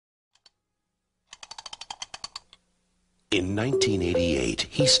In 1988,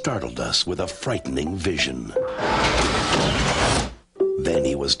 he startled us with a frightening vision. Then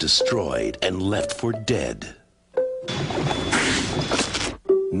he was destroyed and left for dead.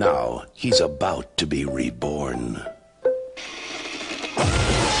 Now he's about to be reborn.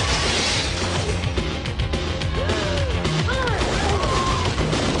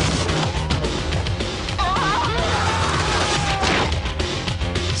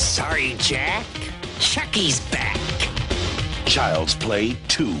 Sorry, Jack. Chucky's back. Child's Play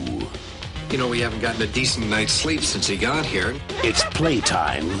 2. You know, we haven't gotten a decent night's sleep since he got here. It's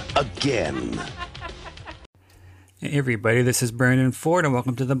playtime again. Hey everybody, this is Brandon Ford and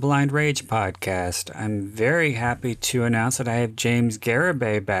welcome to the Blind Rage podcast. I'm very happy to announce that I have James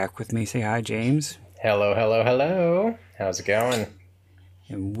Garibay back with me. Say hi, James. Hello, hello, hello. How's it going?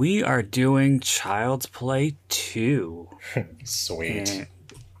 And we are doing Child's Play 2. Sweet. And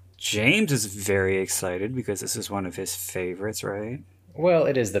James is very excited because this is one of his favorites, right? Well,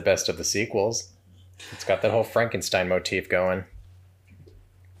 it is the best of the sequels. It's got that whole Frankenstein motif going.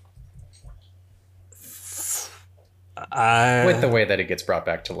 With the way that it gets brought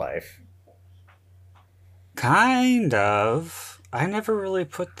back to life. Kind of. I never really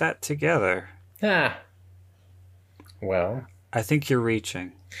put that together. Well. I think you're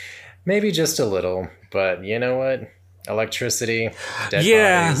reaching. Maybe just a little, but you know what? Electricity, dead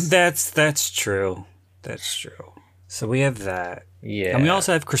Yeah, bodies. that's true. That's true. So we have that. Yeah. And we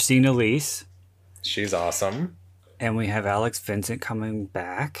also have Christina Leese. She's awesome. And we have Alex Vincent coming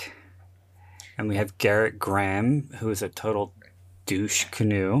back. And we have Garrett Graham, who is a total douche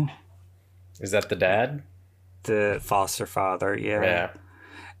canoe. Is that the dad? The foster father, yeah.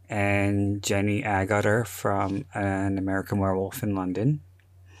 And Jenny Agutter from An American Werewolf in London.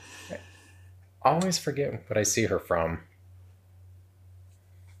 I always forget what I see her from.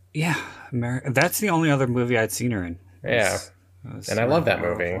 Yeah, that's the only other movie I'd seen her in. Yeah. And I love that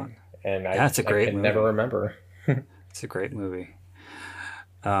movie. And that's a great I can movie. never remember. It's a great movie.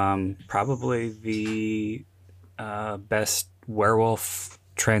 Probably the best werewolf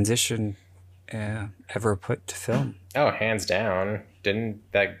transition ever put to film. Oh, hands down. Didn't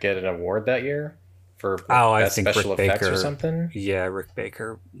that get an award that year? For I best think special Rick effects Baker, or something? Yeah, Rick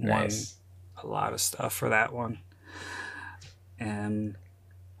Baker won Nice. a lot of stuff for that one.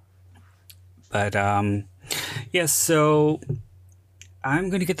 So I'm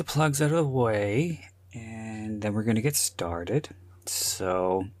going to get the plugs out of the way, and then we're going to get started.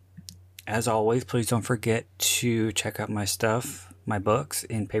 So, as always, please don't forget to check out my stuff, my books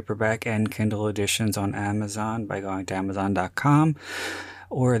in paperback and Kindle editions on Amazon by going to Amazon.com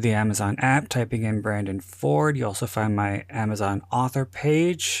or the Amazon app, typing in Brandon Ford. You also find my Amazon author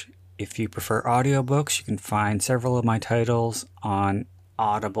page. If you prefer audiobooks, you can find several of my titles on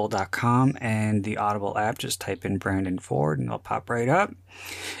audible.com and the Audible app. Just type in Brandon Ford and it'll pop right up.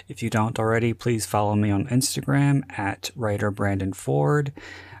 If you don't already, please follow me on Instagram at writer Brandon Ford,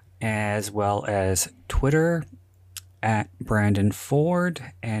 as well as Twitter at Brandon Ford,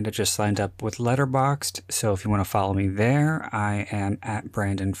 and I just signed up with Letterboxd, so if you want to follow me there, I am at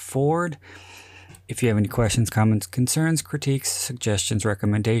Brandon Ford. If you have any questions, comments, concerns, critiques, suggestions,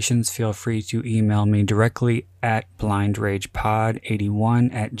 recommendations, feel free to email me directly at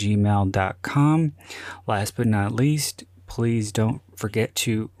blindragepod81@gmail.com. Last but not least, please don't forget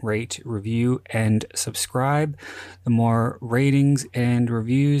to rate, review, and subscribe. The more ratings and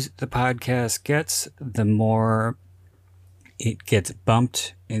reviews the podcast gets, the more it gets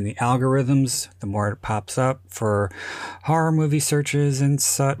bumped in the algorithms, the more it pops up for horror movie searches and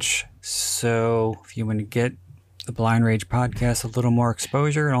such. So if you want to get the Blind Rage podcast a little more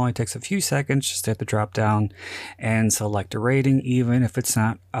exposure, it only takes a few seconds. Just hit the drop down and select a rating, even if it's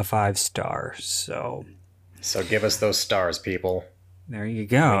not a 5-star. So give us those stars, people. There you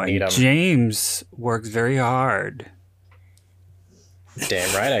go. We need 'em. James works very hard.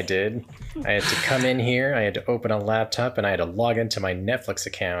 Damn right I did. I had to come in here, I had to open a laptop, and I had to log into my Netflix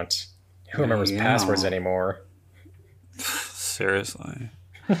account. Who remembers Yeah. passwords anymore? Seriously.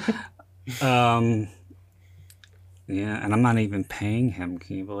 Yeah, and I'm not even paying him.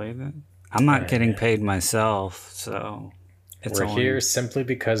 Can you believe it? I'm not getting paid myself, so We're here simply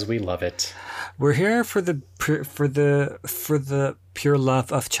because we love it. We're here for the pure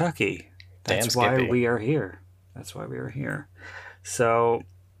love of Chucky. That's Damn why Skippy. we are here. That's why we are here. So,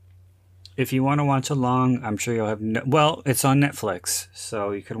 if you want to watch along, I'm sure you'll have. It's on Netflix,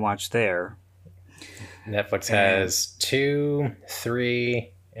 so you can watch there. Netflix has 2,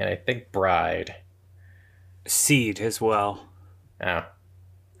 3, and I think Bride. Seed as well. Oh.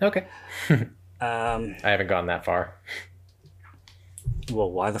 Okay. I haven't gone that far.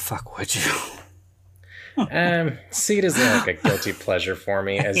 Well, why the fuck would you? Seed is like a guilty pleasure for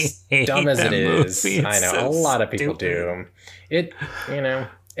me, as hate dumb as it that is. movie. I It's know so a lot of people stupid. do.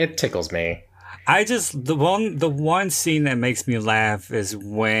 It tickles me. The one scene that makes me laugh is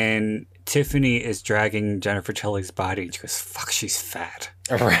when Tiffany is dragging Jennifer Tilly's body. She goes, "Fuck, she's fat."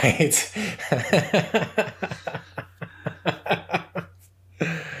 Right.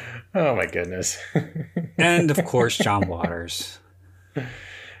 Oh my goodness. And of course, John Waters.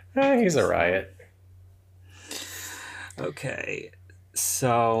 He's a riot. Okay,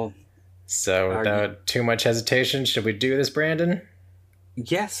 so So without too much hesitation, should we do this, Brandon?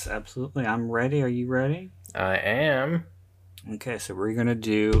 yes, absolutely. I'm ready. Are you ready? I am. Okay, so we're gonna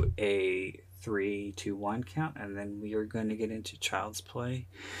do a 3, 2, 1 count, and then we are going to get into Child's Play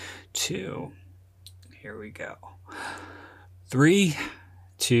 2. Here we go. 3,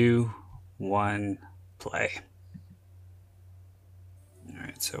 2, 1, play. All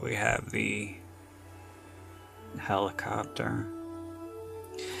right, so we have the helicopter.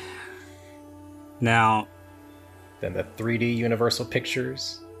 Now, Then the 3D Universal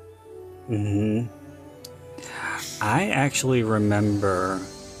Pictures. I actually remember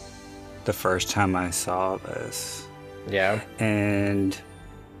the first time I saw this, Yeah. and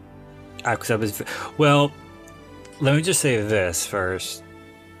well, let me just say this first.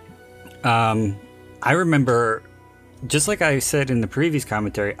 I remember, just like I said in the previous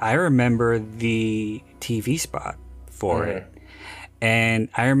commentary, I remember the TV spot for it. And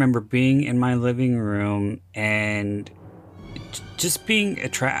I remember being in my living room and just being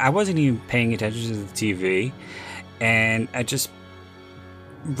I wasn't even paying attention to the TV. And I just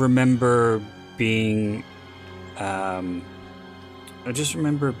remember being, having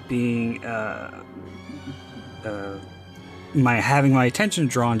my attention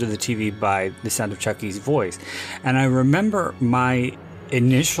drawn to the TV by the sound of Chucky's voice. And I remember my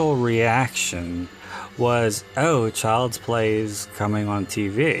initial reaction was, oh, Child's Play is coming on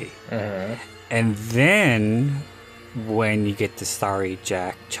TV. And then when you get to Starry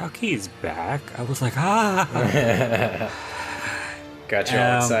Jack, Chucky's back, I was like, ah. Got you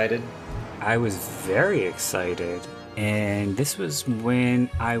all excited? I was very excited. And this was when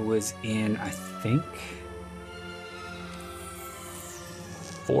I was in, I think,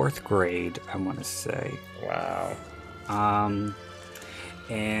 4th grade, I want to say. Wow.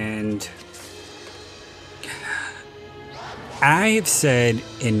 And I've said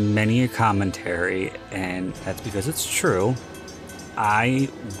in many a commentary, and that's because it's true, I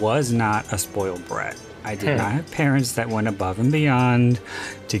was not a spoiled brat. I did not have parents that went above and beyond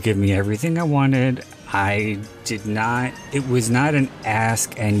to give me everything I wanted. I did not, it was not an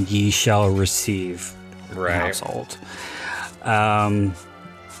ask and ye shall receive household.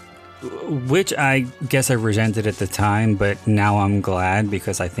 Which I guess I resented at the time, but now I'm glad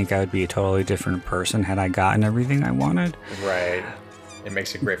because I think I would be a totally different person had I gotten everything I wanted. Right. It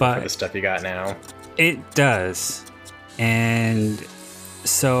makes you grateful for the stuff you got now. It does. And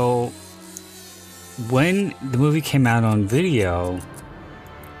so when the movie came out on video,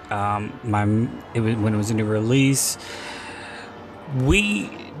 when it was a new release,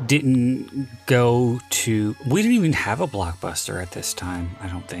 we didn't even have a Blockbuster at this time, I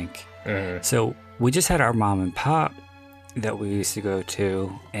don't think. So we just had our mom and pop that we used to go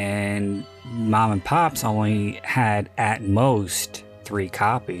to, and mom and pops only had at most 3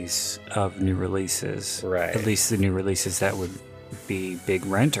 copies of new releases. Right. At least the new releases that would be big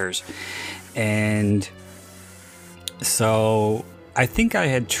renters. And so I think I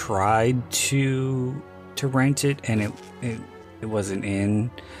had tried to rent it, and it wasn't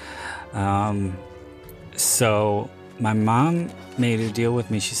in. So my mom made a deal with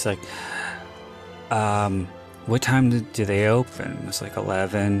me. She's like, what time do they open? It was like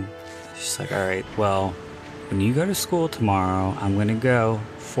 11. She's like, all right, well, when you go to school tomorrow, I'm going to go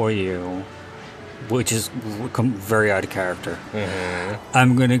for you, which is very out of character.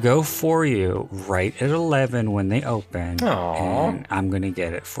 I'm going to go for you right at 11 when they open. Aww. And I'm going to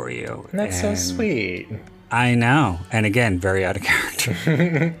get it for you. That's so sweet. I know. And again, very out of character.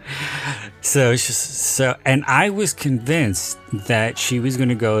 And I was convinced that she was going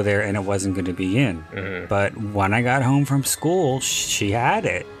to go there and it wasn't going to be in. But when I got home from school, she had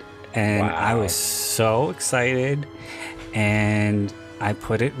it. And I was so excited. And I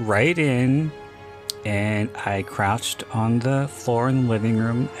put it right in. And I crouched on the floor in the living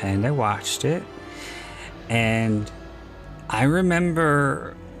room and I watched it. And I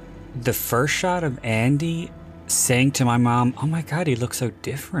remember the first shot of Andy saying to my mom, "Oh my God, he looks so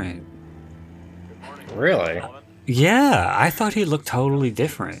different." Really? Yeah, I thought he looked totally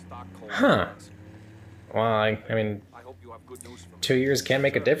different. Huh. Well, I mean, 2 years can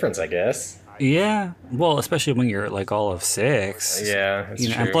make a difference, I guess. Yeah, well, especially when you're like all of 6. Yeah, that's You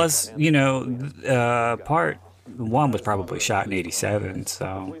know, true. and plus, part 1 was probably shot in '87,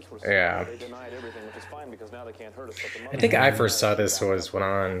 so Yeah. I think I first saw this was when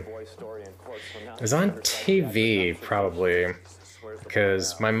it was on TV probably,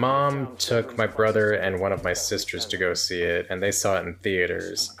 because my mom took my brother and one of my sisters to go see it, and they saw it in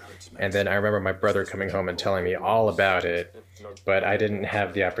theaters. And then I remember my brother coming home and telling me all about it, but I didn't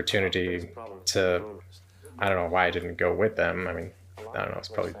have the opportunity to. I don't know why I didn't go with them. I mean, I don't know, I was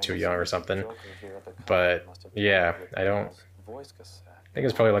probably too young or something. But yeah, I think it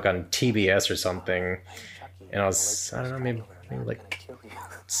was probably like on TBS or something. And I don't know, maybe like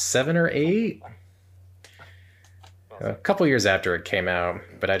 7 or 8. A couple years after it came out,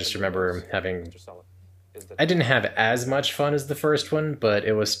 but I just remember I didn't have as much fun as the first one, but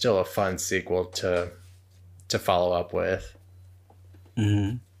it was still a fun sequel to follow up with.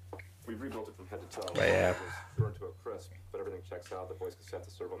 Mm-hmm. We've rebuilt it from head to toe. But yeah. Burned to a crisp, but everything checks out. The voice cassette,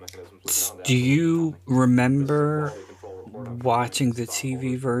 the servo mechanisms we found out. Do you remember watching the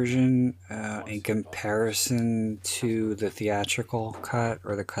TV version in comparison to the theatrical cut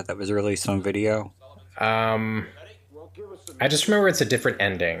or the cut that was released on video? I just remember it's a different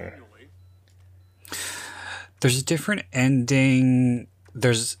ending. There's a different ending.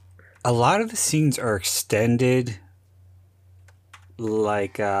 There's a lot of the scenes are extended.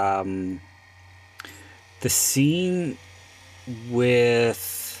 Like the scene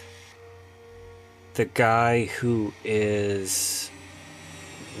with the guy who is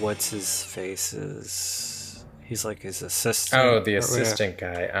what's his face's he's like his assistant. Oh, the assistant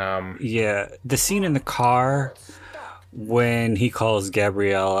guy. Yeah, the scene in the car when he calls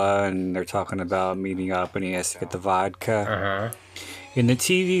Gabriella and they're talking about meeting up and he has to get the vodka. In the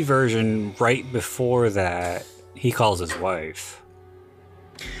TV version, right before that, he calls his wife.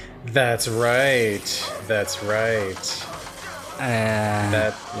 That's right. That's right.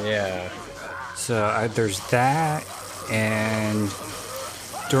 And yeah. So there's that, and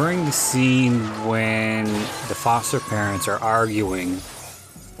during the scene when the foster parents are arguing,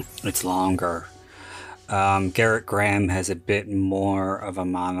 it's longer. Garrett Graham has a bit more of a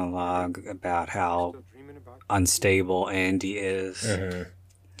monologue about how unstable Andy is.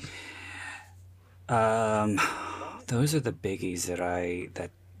 Those are the biggies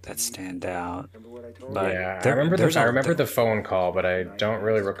that stand out. But yeah, I remember the phone call, but I don't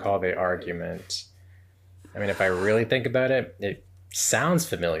really recall the argument. I mean, if I really think about it, it sounds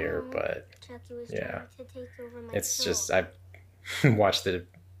familiar, but yeah, it's just I've watched the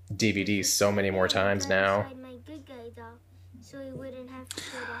DVD so many more times now.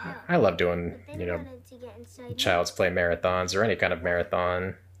 I love doing, Child's Play marathons or any kind of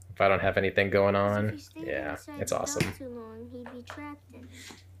marathon. If I don't have anything going on, yeah, it's awesome.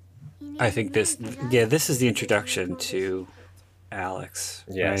 I think this is the introduction to Alex.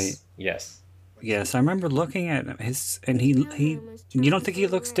 Yes, right? yes. I remember looking at his, and he. You don't think he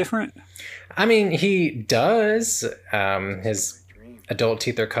looks different? I mean, he does. His adult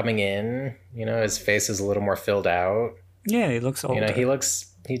teeth are coming in. His face is a little more filled out. Yeah, he looks older.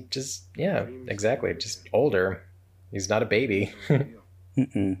 Exactly, just older. He's not a baby.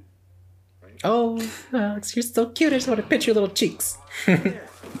 Mm-mm. Oh, Alex, you're so cute. I just want to pinch your little cheeks.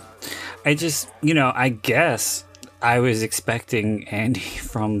 I just, I guess I was expecting Andy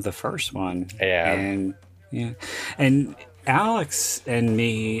from the first one. Yeah. And Alex and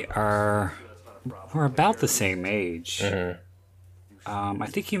me we're about the same age. I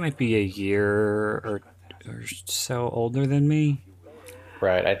think he might be a year or so older than me.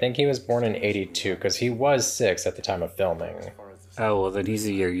 Right. I think he was born in 82 because he was 6 at the time of filming. Oh, well, then he's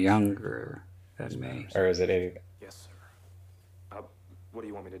a year younger than me. Or is it 80? Yes, sir. What do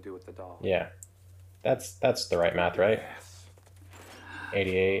you want me to do with the doll? Yeah. That's the right math, right?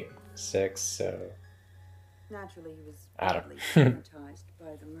 88, 6, so... Naturally, he was I badly don't traumatized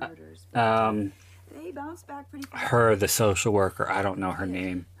by the murders. They bounced back pretty fast. The social worker, I don't know her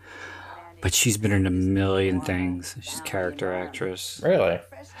name. But she's been in a million things. She's a character actress. Really?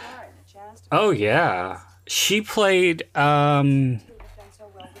 Oh, yeah. She played,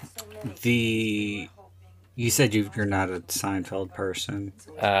 You said you're not a Seinfeld person.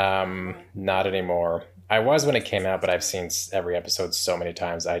 Not anymore. I was when it came out, but I've seen every episode so many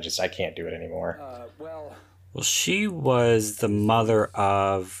times, I can't do it anymore. Well, she was the mother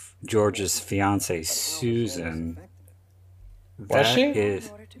of George's fiancée, Susan. Was she?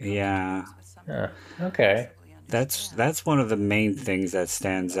 Yeah. Okay. That's one of the main things that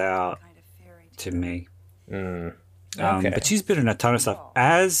stands out to me. Okay. But she's been in a ton of stuff,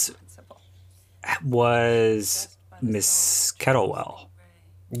 as was Miss Kettlewell.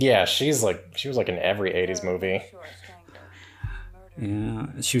 Yeah, she was like in every 80s movie. Yeah,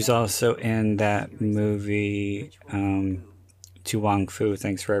 she was also in that movie, To Wong Fu,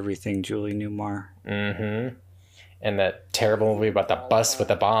 Thanks for Everything, Julie Newmar. Mm-hmm. And that terrible movie about the bus with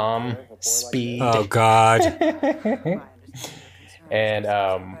the bomb, Speed. Oh, God. And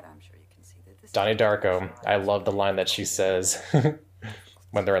Donnie Darko, I love the line that she says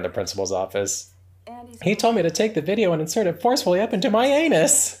when they're in the principal's office. He told me to take the video and insert it forcefully up into my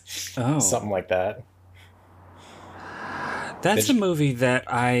anus. Oh. Something like that. That's a movie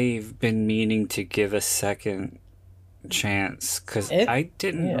that I've been meaning to give a second chance, because I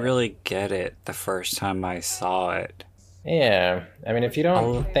didn't really get it the first time I saw it. Yeah, I mean, if you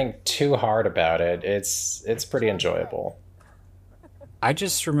don't think too hard about it, it's pretty enjoyable. I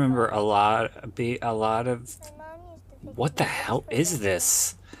just remember a lot of what the hell is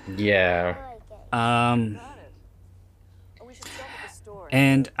this? Yeah. And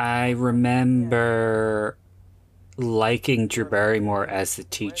I remember liking Drew Barrymore as the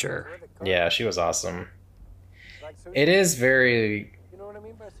teacher. Yeah, she was awesome. It is very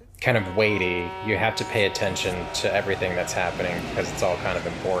kind of weighty. You have to pay attention to everything that's happening because it's all kind of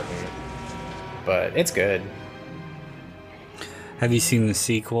important. But it's good. Have you seen the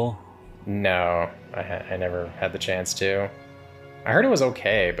sequel? No, I never had the chance to. I heard it was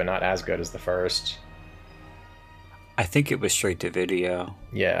okay, but not as good as the first. I think it was straight to video.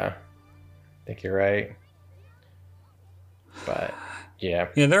 Yeah, I think you're right. But yeah.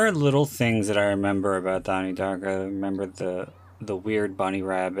 Yeah, there are little things that I remember about Donnie Darko. I remember the weird bunny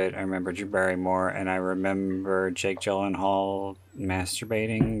rabbit. I remember Drew Barrymore, and I remember Jake Gyllenhaal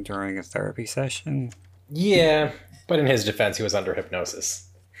masturbating during a therapy session. Yeah, but in his defense, he was under hypnosis.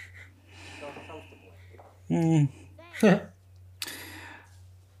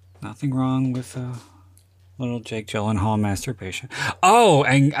 Nothing wrong with little Jake Gyllenhaal masturbation. Oh,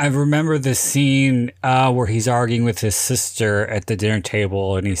 and I remember the scene where he's arguing with his sister at the dinner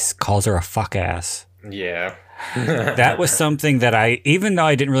table, and he calls her a fuck ass. Yeah. That was something that even though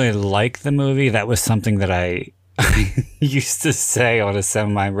I didn't really like the movie, that was something that I used to say on a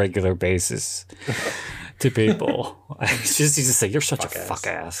semi-regular basis to people. I just used to say, "You're such a fuck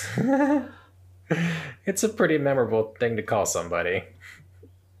ass." It's a pretty memorable thing to call somebody.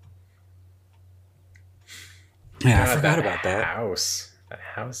 Yeah, I forgot about that. House. That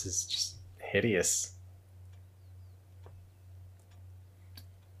house is just hideous.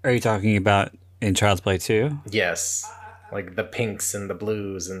 Are you talking about in Child's Play 2? Yes. Like the pinks and the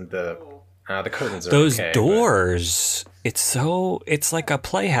blues and the curtains are those okay, doors. But... it's like a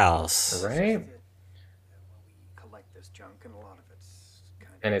playhouse. Right?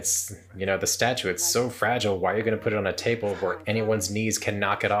 And it's, the statue, it's so fragile. Why are you going to put it on a table where anyone's knees can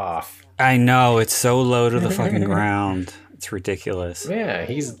knock it off? I know, it's so low to the fucking ground. It's ridiculous. Yeah,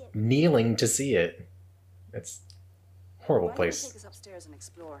 he's kneeling to see it. It's a horrible place. Take us upstairs and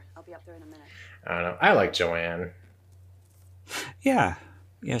explore. I'll be up there in a minute. I don't know. I like Joanne. Yeah.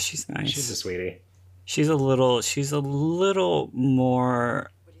 Yeah, she's nice. She's a sweetie. She's a little more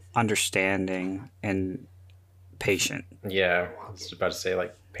understanding and patient. Yeah, I was about to say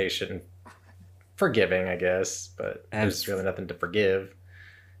like patient and forgiving, I guess, but there's really nothing to forgive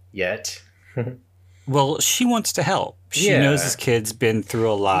yet. Well, she wants to help. She knows this kid's been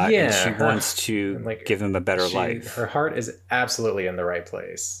through a lot, and she wants to give him a better life. Her heart is absolutely in the right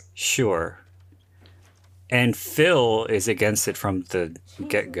place. Sure. And Phil is against it from the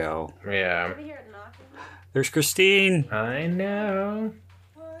get-go. Yeah. There's Christine. I know.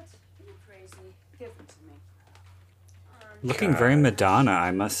 What? You crazy. Give them to me. Looking very Madonna,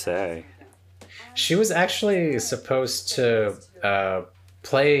 I must say. She was actually supposed to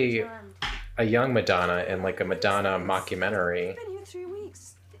play a young Madonna in like a Madonna mockumentary. Been here 3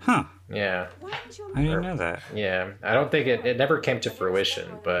 weeks. Huh. Yeah. I didn't know that. Yeah. I don't think it never came to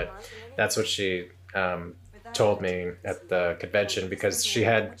fruition, but that's what she told me at the convention, because she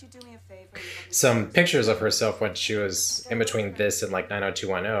had some pictures of herself when she was in between this and like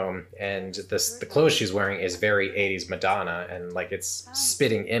 90210, and the clothes she's wearing is very 80s Madonna, and like it's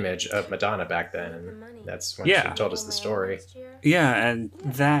spitting image of Madonna back then. That's when she told us the story. Yeah, and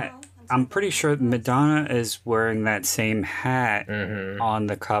that I'm pretty sure Madonna is wearing that same hat on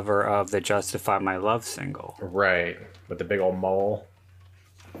the cover of the Justify My Love single. Right, with the big old mole.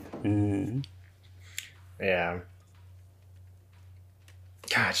 Yeah.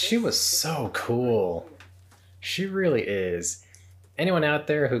 God, she was so cool. She really is. Anyone out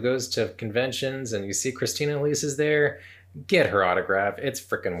there who goes to conventions and you see Christina Elise's there, get her autograph. It's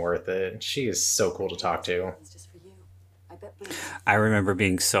freaking worth it. She is so cool to talk to. I remember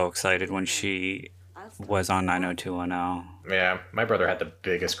being so excited when she was on 90210. Yeah, my brother had the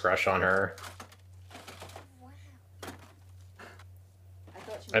biggest crush on her.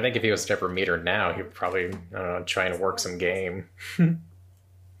 I think if he was to ever meet her now, he'd probably, I don't know, try and work some game.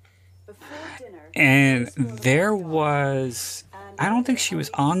 And there was, I don't think she was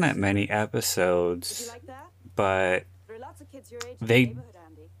on that many episodes, but they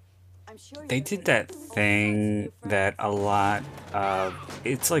did that thing that a lot of,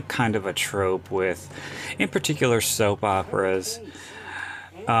 it's like kind of a trope with, in particular, soap operas.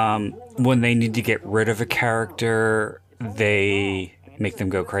 When they need to get rid of a character, they make them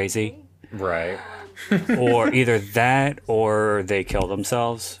go crazy. Right. Or either that or they kill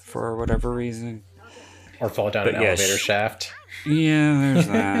themselves for whatever reason. Or fall down an elevator shaft. Yeah, there's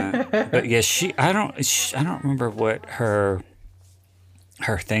that. But yeah, I don't remember what her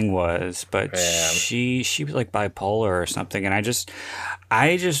thing was, but she was like bipolar or something, and I just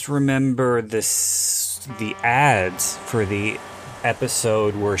remember the ads for the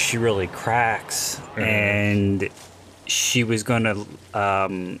episode where she really cracks, and she was gonna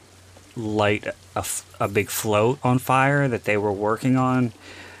light a big float on fire that they were working on.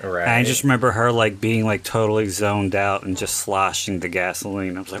 Right. And I just remember her like being like totally zoned out and just sloshing the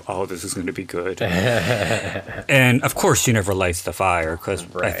gasoline. I was like, oh, this is going to be good. And of course she never lights the fire because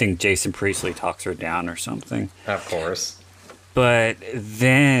I think Jason Priestley talks her down or something. Of course. But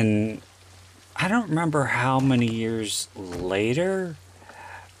then I don't remember how many years later,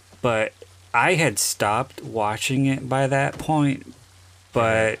 but I had stopped watching it by that point.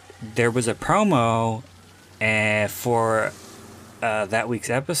 But there was a promo for that week's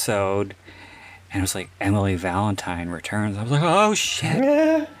episode, and it was like Emily Valentine returns. I was like, oh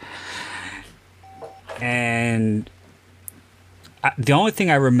shit. And the only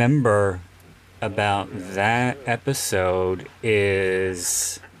thing I remember about that episode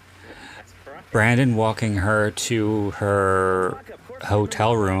is Brandon walking her to her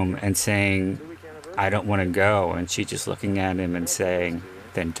hotel room and saying, I don't want to go, and she just looking at him and saying,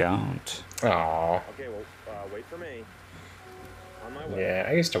 then don't. Aww. Wait for me. Yeah,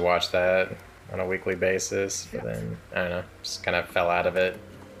 I used to watch that on a weekly basis, but then, I don't know, just kind of fell out of it.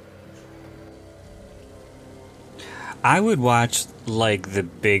 I would watch, like, the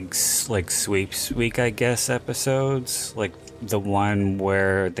big, like, sweeps week, I guess, episodes. Like, the one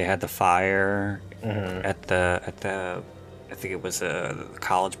where they had the fire at the, I think it was a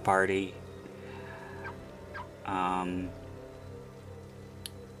college party.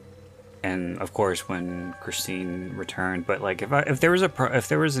 And of course when Christine returned, but like if there was a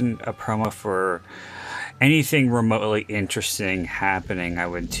promo for anything remotely interesting happening, I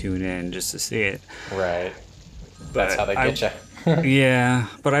would tune in just to see it. Right. That's how they get you. Yeah,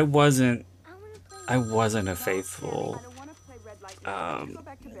 but I wasn't a faithful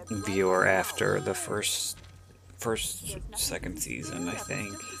viewer after the second season, I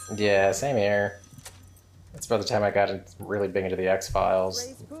think. Yeah, same here. That's about the time I got really big into the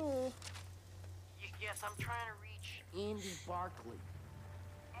X-Files. Yes, I'm trying to reach Andy Barkley.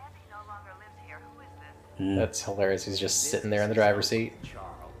 Andy no longer lives here. Who is this? That's hilarious. He's just sitting there in the driver's seat.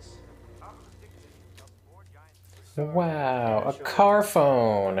 Wow, a car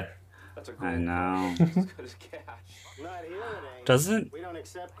phone. I know. Doesn't...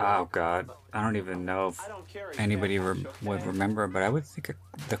 Oh, God. I don't even know if anybody would remember, but I would think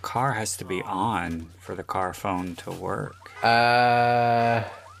the car has to be on for the car phone to work. I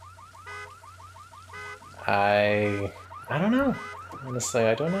don't know. Honestly,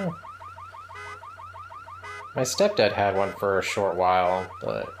 I don't know. My stepdad had one for a short while,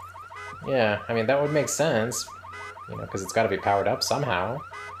 but yeah, I mean, that would make sense, you know, because it's got to be powered up somehow.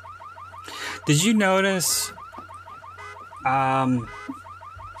 Did you notice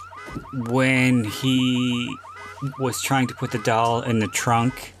when he was trying to put the doll in the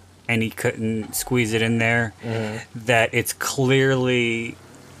trunk and he couldn't squeeze it in there, that it's clearly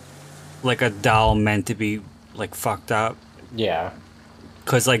like a doll meant to be like fucked up? Yeah.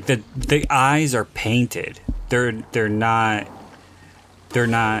 Because like the eyes are painted. They're not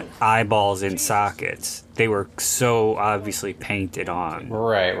eyeballs in sockets. They were so obviously painted on.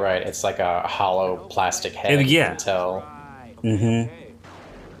 Right. It's like a hollow plastic head. Yeah. You can tell.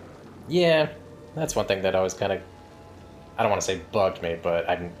 Yeah, that's one thing that always kind of, I don't want to say bugged me, but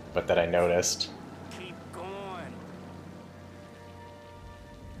that I noticed. Keep going.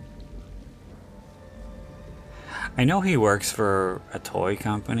 I know he works for a toy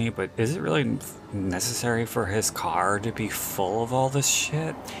company, but is it really necessary for his car to be full of all this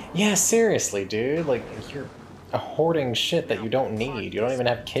shit? Yeah, seriously, dude. Like, you're hoarding shit that you don't need. You don't even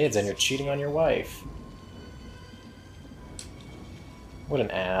have kids, and you're cheating on your wife. What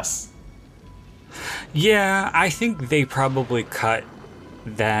an ass. Yeah, I think they probably cut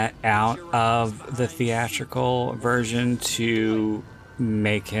that out of the theatrical version to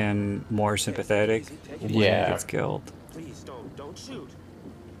make him more sympathetic when he gets killed. Please don't shoot.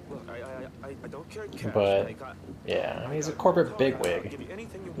 Look, I don't carry cash. But Like, yeah, I mean, he's a corporate bigwig. give you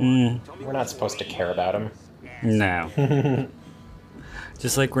anything you want. Tell me We're what not you supposed to want. care about him. No.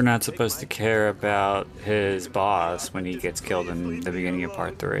 Just like we're not supposed to care about his boss when he gets killed in the beginning of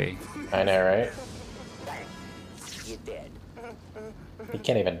part 3. I know, right? You're dead. He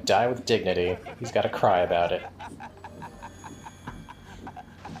can't even die with dignity. He's got to cry about it.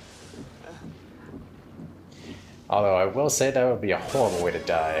 Although I will say that would be a horrible way to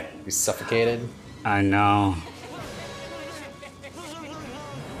die. Be suffocated. I know.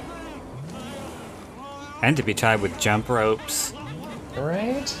 And to be tied with jump ropes.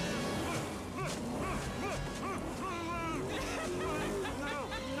 Right?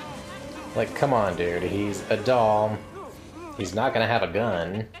 Like, come on, dude. He's a doll. He's not gonna have a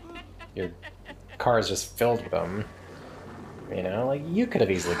gun. Your car's just filled with them. You know, like, you could have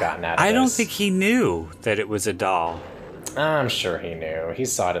easily gotten out of this. I don't think he knew that it was a doll. I'm sure he knew. He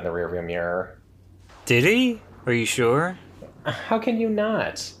saw it in the rearview mirror. Did he? Are you sure? How can you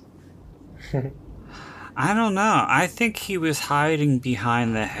not? I don't know. I think he was hiding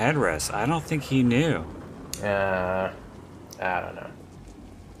behind the headrest. I don't think he knew. I don't know.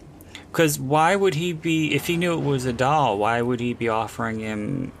 Because why would he be, if he knew it was a doll, why would he be offering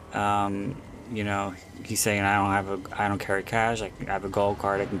him, you know, he's saying, I don't carry cash, I have a gold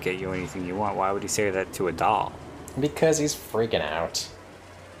card, I can get you anything you want. Why would he say that to a doll? Because he's freaking out.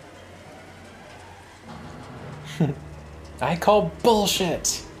 I call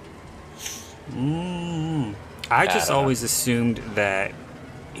bullshit! I just don't know. always assumed that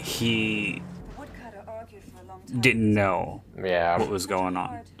he The woodcutter argued for a long time. didn't know Yeah, what was going on.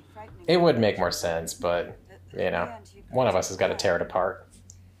 Hard, frightening. it would make more sense, but, you know, one of us has got to tear it apart.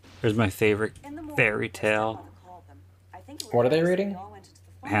 Here's my favorite In the morning, fairy I still tale, wanna call them. I think it was What are they because reading? all went into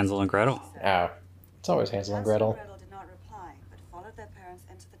the forest, Hansel and Gretel. she said. Oh, it's always Hansel and Gretel. Did not reply, but followed their parents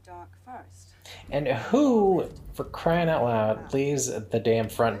into the dark first. And who, for crying out loud, leaves the damn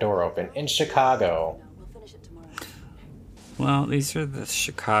front door open in Chicago? No, we'll finish it tomorrow. Well, these are the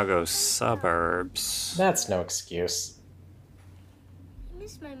Chicago suburbs. That's no excuse. I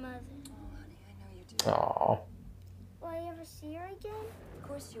miss my mother. Oh, honey, I know you do. Aw. Will I ever see her again? Of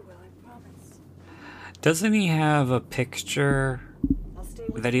course you will, I promise. Doesn't he have a picture I'll stay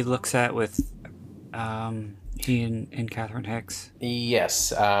with that you he looks at with he and Catherine Hicks?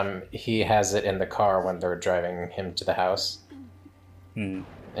 Yes, he has it in the car when they're driving him to the house. Hmm.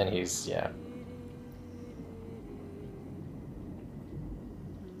 And he's, yeah.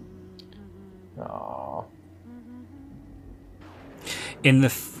 Aww. In the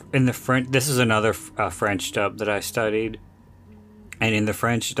French, this is another French dub that I studied, and in the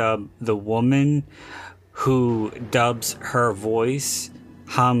French dub, the woman who dubs her voice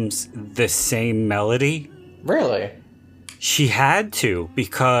hums the same melody. Really? She had to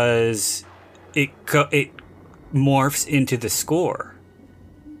because it morphs into the score.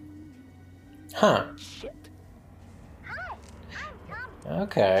 Huh.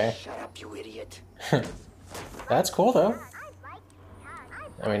 Okay. Shut up, you idiot. That's cool, though.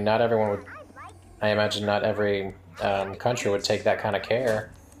 I mean, not everyone would... I imagine not every country would take that kind of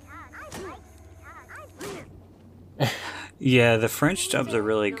care. Yeah, the French dubs are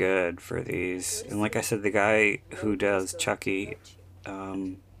really good for these, and like I said, the guy who does Chucky,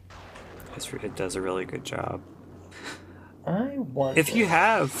 it does a really good job. I want... If you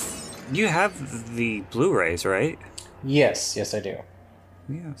have the Blu-rays, right? Yes, yes I do.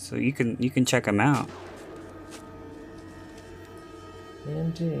 Yeah, so you can check them out.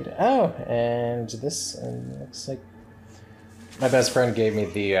 Indeed. Oh, and this looks like... My best friend gave me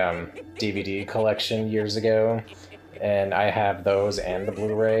the DVD collection years ago, and I have those and the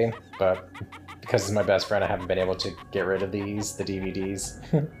Blu-ray, but because it's my best friend, I haven't been able to get rid of these, the DVDs.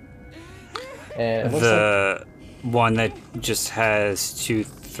 And it looks The one that just has 2,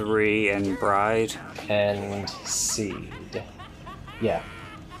 3, and Bride. and Seed. Yeah.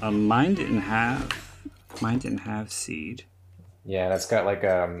 Mine didn't have Seed. Yeah, and it's got like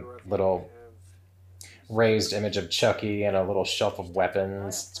a little raised image of Chucky and a little shelf of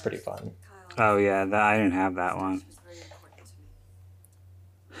weapons. It's pretty fun. Oh yeah, I didn't have that one.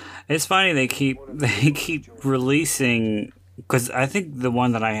 It's funny they keep releasing, because I think the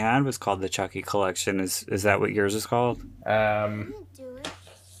one that I had was called the Chucky Collection. Is that what yours is called? Do it.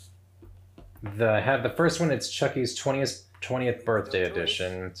 The first one, it's Chucky's 20th birthday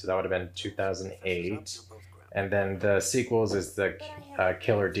edition, so that would have been 2008. And then the sequels is the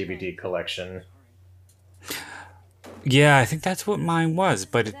Killer DVD collection. Yeah, I think that's what mine was,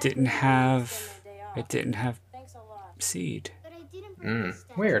 but it didn't have seed. But I didn't bring this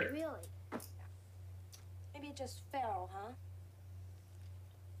stuff, Weird. Really. Maybe it just fell, huh?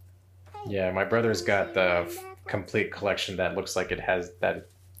 Yeah, my brother's got the complete collection that looks like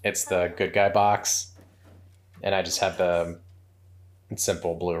it's the Good Guy box, and I just have the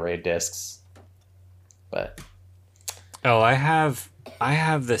simple Blu-ray discs. But Oh, I have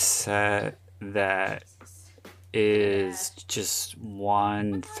the set that is just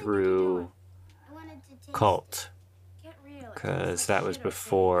 1 through I wanted to taste Cult, Get real. because that was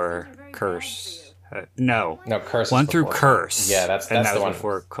before Curse. No, no, Curse. is 1 through before. Curse. Yeah, that's and that the was one.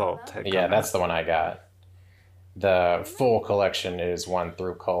 before Cult. had Yeah, come that's out. the one I got. The full collection is 1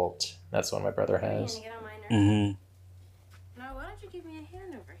 through Cult. That's the one my brother has. Get on my nerves. Mm-hmm. Now, why don't you give me a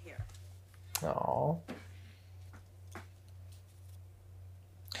hand over here? Aww.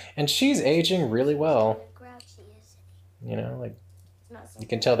 And she's aging really well. how grouchy is You know, like It's not so you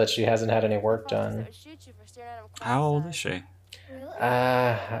can tell that she hasn't had any work done. How old is she? it? Really?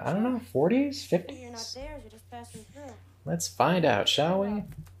 I don't know, 40s, You're not 50s. there. You're just passing through. Let's find out, shall we?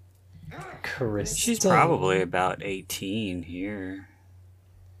 Kristen. She's probably about 18 here.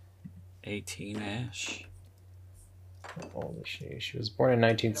 18-ish. How old is she? She was born in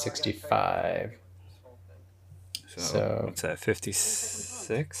 1965. So- what's that,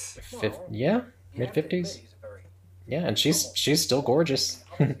 56? Yeah, mid 50s. Yeah, and she's still gorgeous.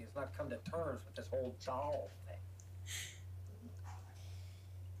 He's not come to terms with this whole doll thing.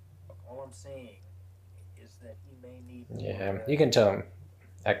 Look, all I'm saying is that he may need Yeah, more, you can tell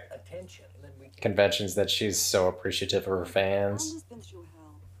at attention, and then we can conventions that she's so appreciative of her fans.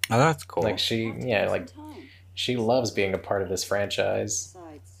 Oh, that's cool. Like she loves being a part of this franchise,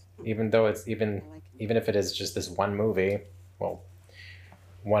 even though it's even if it is just this one movie. Well,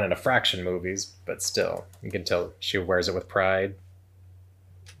 1 and a fraction movies, but still, you can tell she wears it with pride.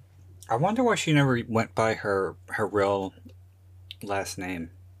 I wonder why she never went by her real last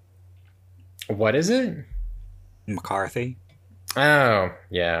name. What is it? McCarthy. Oh,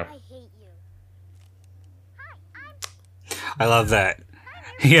 yeah. I hate you. I love that.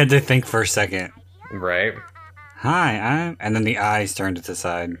 He had to think for a second. Right. Hi, and then the eyes turned to the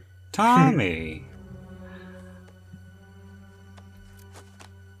side. Tommy.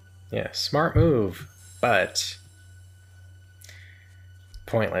 Yeah, smart move, but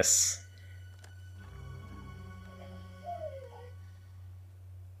pointless.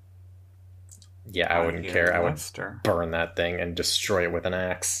 Yeah, I wouldn't care. I would Lester. burn that thing and destroy it with an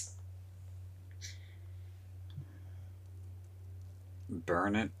axe.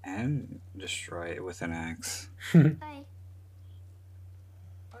 Burn it and destroy it with an axe. Bye.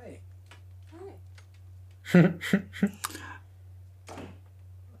 Hey,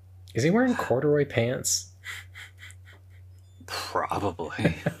 Is he wearing corduroy pants?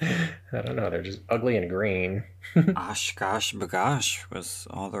 Probably. I don't know. They're just ugly and green. Oshkosh bagosh was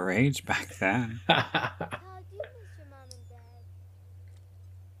all the rage back then. How do you miss your mom and dad?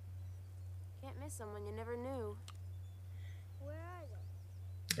 Can't miss someone you never knew. Where are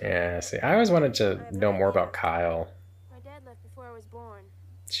they? Yeah, see, I always wanted to know more about Kyle. My dad left before I was born.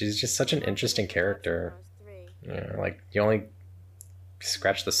 She's just such an interesting character. You know, like, you only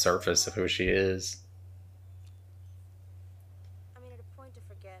scratch the surface of who she is. I made it a point to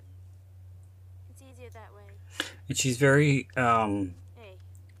forget. It's easier that way. And she's very Hey,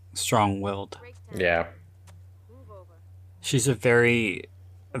 strong-willed. break time. Yeah. Move over. She's a very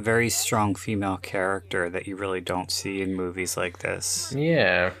strong female character that you really don't see in movies like this.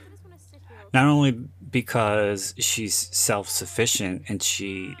 Yeah. I just want to sit here. Not only because she's self-sufficient and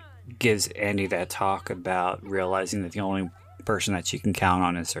she gives Andy that talk about realizing that the only person that she can count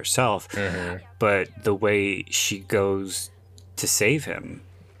on is herself, but the way she goes to save him,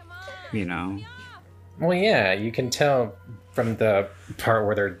 you know. Well, yeah, you can tell from the part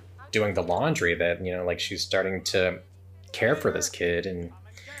where they're doing the laundry that, you know, like, she's starting to care for this kid, and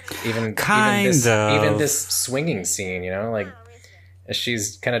even this swinging scene, you know, like,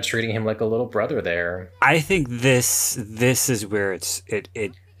 she's kind of treating him like a little brother there. I think this is where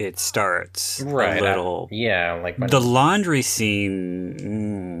it starts Right. a little. Yeah, like when, The laundry scene.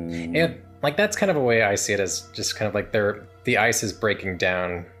 and like, that's kind of a way I see it, as just kind of like the ice is breaking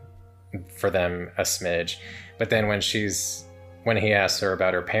down for them a smidge, but then when he asks her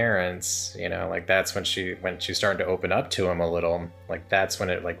about her parents, you know, like, that's when she's starting to open up to him a little. Like, that's when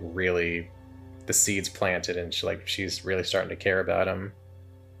it, like, really, the seeds planted, and she's really starting to care about him.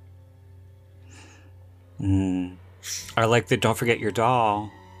 I like the "Don't forget your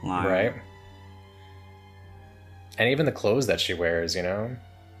doll" line. Right. And even the clothes that she wears, you know.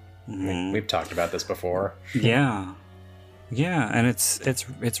 We've talked about this before. Yeah. Yeah, and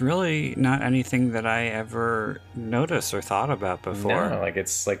it's really not anything that I ever noticed or thought about before. No, like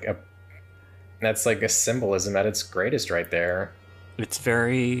that's like a symbolism at its greatest right there. It's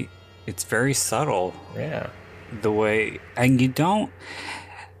very subtle. Yeah. The way, and you don't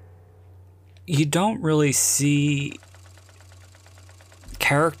really see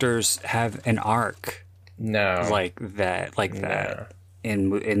characters have an arc No. like that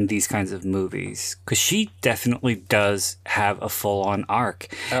in these kinds of movies, because she definitely does have a full-on arc.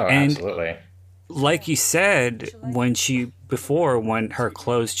 Oh, and absolutely. like you said, when her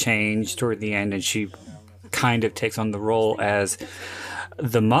clothes change toward the end and she kind of takes on the role as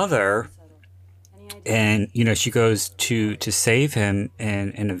the mother, and she goes to save him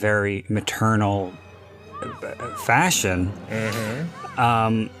in a very maternal fashion.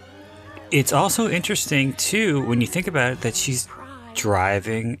 It's also interesting too when you think about it that she's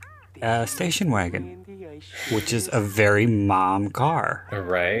driving a station wagon, which is a very mom car.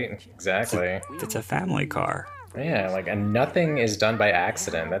 Right, exactly. It's a family car. Yeah, like, and nothing is done by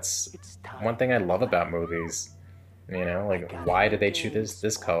accident. That's one thing I love about movies. Like, why did they choose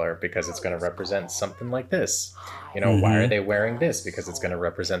this color? Because it's going to represent something like this. Why are they wearing this? Because it's going to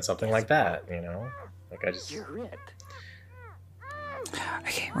represent something like that. Like, I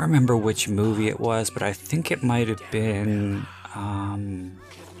can't remember which movie it was, but I think it might have been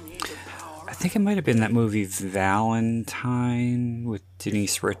that movie Valentine with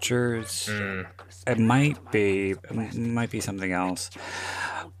Denise Richards. It might be something else.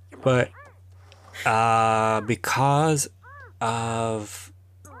 But because of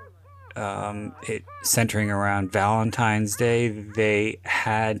it centering around Valentine's Day, they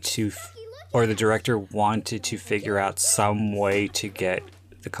had to, or the director wanted to figure out some way to get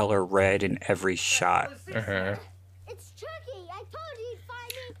the color red in every shot. It's Chucky. I told you you'd find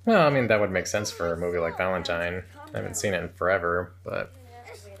me. Well, I mean, that would make sense for a movie like Valentine. I haven't seen it in forever, but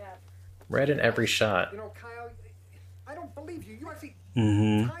red in every shot. Kyle, I don't believe you. You actually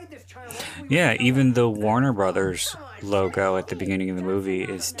tied this child up. Yeah, even the Warner Brothers logo at the beginning of the movie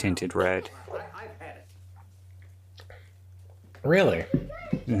is tinted red. I've had it. Really?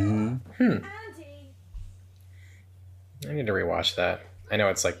 Auntie. I need to rewatch that. I know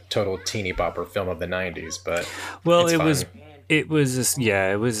it's like total teeny bopper film of the 90s, but Well, it's fun. it was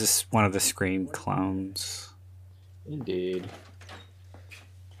just one of the Scream clones. Indeed.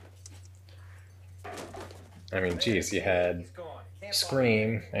 I mean, geez, you had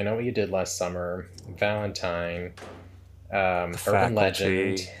Scream, I Know What You Did Last Summer, Valentine, Urban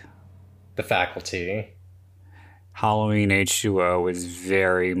Legend, The Faculty. Halloween H2O is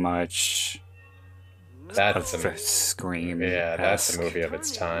very much That's a Scream. Yeah, that's a movie of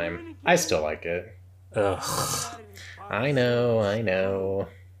its time. I still like it. Ugh. I know. I don't know.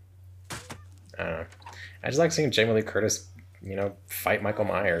 I just like seeing Jamie Lee Curtis, fight Michael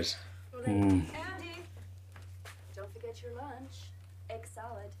Myers. Andy, don't forget your lunch. Egg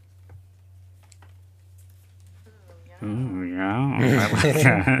salad. Ooh, yeah. I like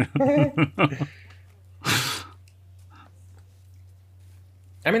that.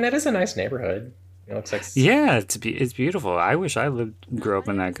 I mean, that is a nice neighborhood. It looks like... Yeah, it's beautiful. I wish I grew up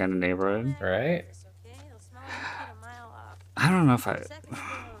in that kind of neighborhood. Right? I don't know if I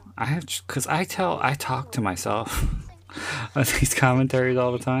have, because I talk to myself on these commentaries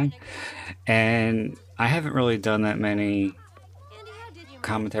all the time, and I haven't really done that many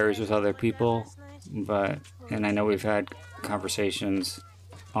commentaries with other people, and I know we've had conversations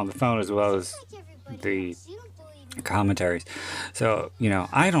on the phone as well as the commentaries. So,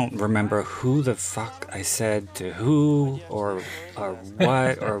 I don't remember who the fuck I said to who or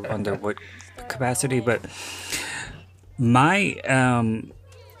what or under what capacity, but my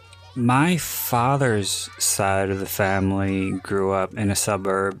father's side of the family grew up in a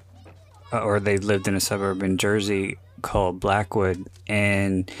suburb, or they lived in a suburb in Jersey called Blackwood,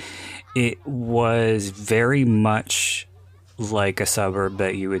 and it was very much like a suburb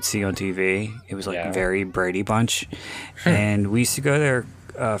that you would see on TV. It was like very Brady Bunch, and we used to go there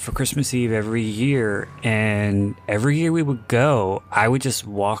for Christmas Eve every year, and every year we would go, I would just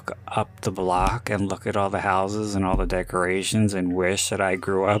walk up the block and look at all the houses and all the decorations and wish that I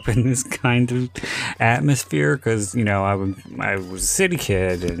grew up in this kind of atmosphere, because I was a city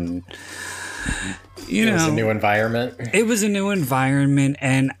kid, and it was a new environment. It was a new environment,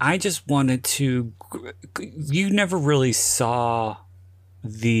 and I just wanted to... You never really saw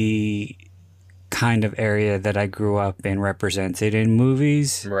the kind of area that I grew up in represented in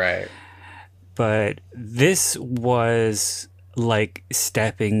movies. Right. But this was like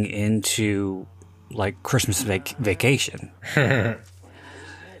stepping into like Christmas vacation.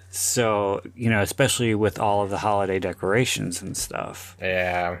 So, you know, especially with all of the holiday decorations and stuff.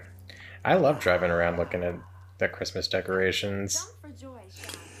 Yeah. I love driving around looking at the Christmas decorations.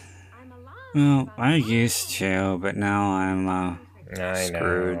 Well, I used to, but now I'm I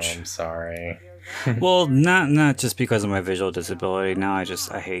Scrooge. know. I'm sorry. Well, not just because of my visual disability. Now I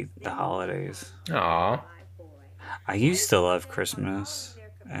hate the holidays. Aw. I used to love Christmas,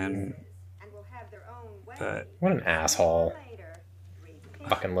 but What an asshole.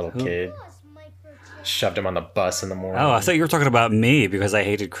 Fucking little kid. Shoved him on the bus in the morning. oh, I thought you were talking about me because I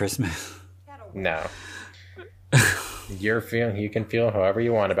hated Christmas. No. You can feel however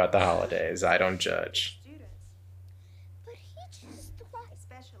you want about the holidays. I don't judge.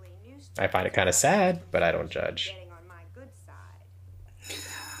 I find it kind of sad, but I don't judge.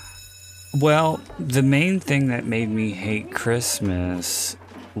 Well, the main thing that made me hate Christmas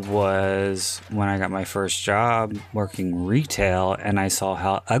was when I got my first job working retail and I saw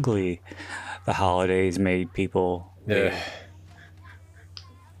how ugly the holidays made people. Ugh.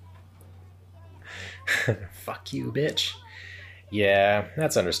 Fuck you, bitch. Yeah,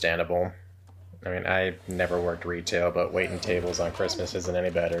 that's understandable. I mean, I never worked retail, but waiting tables on Christmas isn't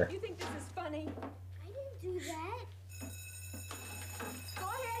any better. You think this is funny? I didn't do that. Go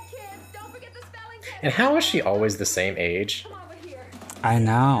ahead, kids. Don't forget the spelling test. And how is she always the same age? Come over here. I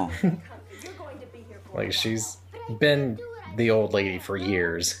know. You're going to be here for Like, she's been the old lady for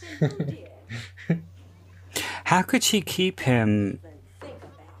years. How could she keep him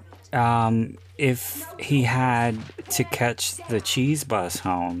if he had to catch the cheese bus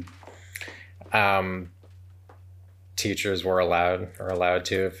home? Teachers are allowed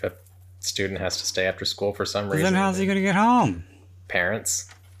to if a student has to stay after school for some reason. Then how's he going to get home? Parents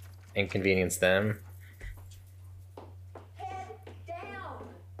inconvenience them. head down.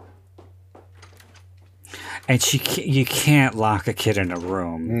 And you can't lock a kid in a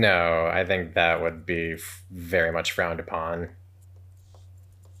room. No, I think that would be very much frowned upon.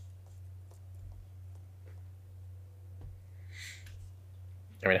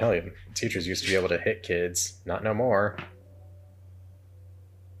 I mean, hell, teachers used to be able to hit kids. Not no more.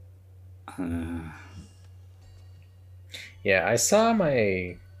 Yeah, I saw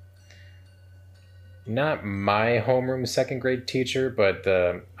not my homeroom second grade teacher, but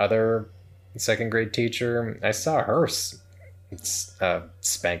the other second grade teacher. I saw her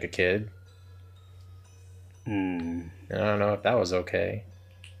spank a kid. I don't know if that was okay.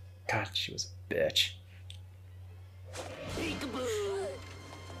 God, she was a bitch.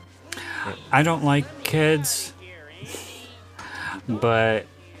 I don't like kids, and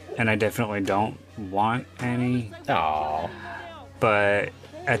I definitely don't want any. Aww. But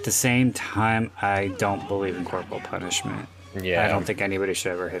at the same time, I don't believe in corporal punishment. Yeah. I don't think anybody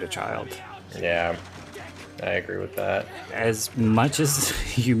should ever hit a child. Yeah, I agree with that. As much as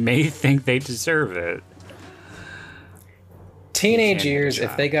you may think they deserve it. Teenage years,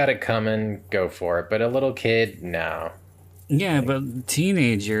 if they got it coming, go for it. But a little kid, no. Yeah, but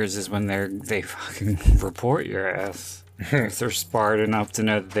teenage years is when they fucking report your ass. If they're smart enough to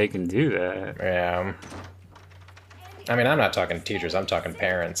know that they can do that. Yeah. I mean, I'm not talking teachers, I'm talking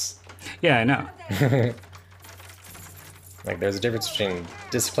parents. Yeah, I know. Like, there's a difference between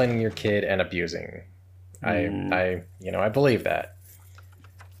disciplining your kid and abusing. I believe that.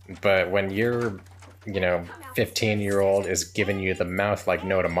 But when your 15-year-old is giving you the mouth like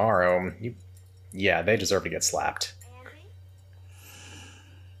no tomorrow, they deserve to get slapped.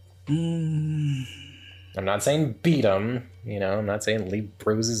 I'm not saying beat them, I'm not saying leave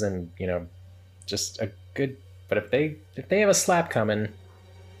bruises and, just a good, but if they have a slap coming.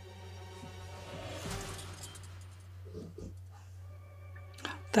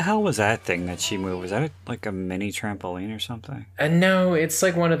 The hell was that thing that she moved? Was that like a mini trampoline or something? No, it's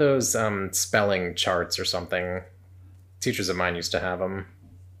like one of those spelling charts or something. Teachers of mine used to have them.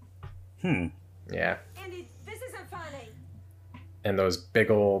 Yeah. Andy, this isn't funny. And those big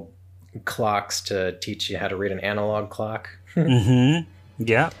old clocks to teach you how to read an analog clock. Mm-hmm.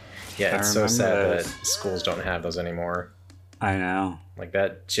 Yep. Yeah, it's so sad that schools don't have those anymore. I know. Like,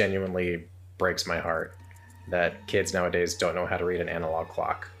 that genuinely breaks my heart. That kids nowadays don't know how to read an analog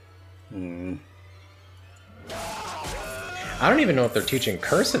clock. I don't even know if they're teaching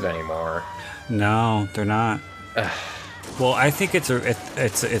cursive anymore. No, they're not. Well, I think it's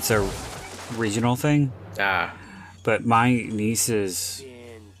a regional thing. But my nieces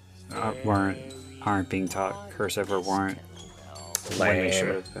aren't being taught cursive or weren't when they should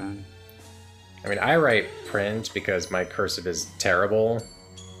have been. I mean, I write print because my cursive is terrible,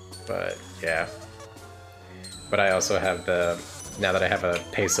 but yeah. But I also have now that I have a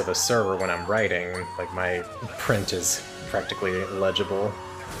pace of a server when I'm writing, like, my print is practically illegible.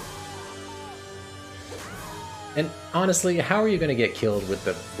 And honestly, how are you going to get killed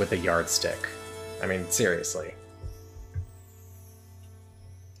with a yardstick? I mean, seriously.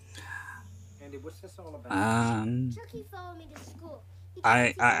 Andy, what's this all about? Chucky followed me to school.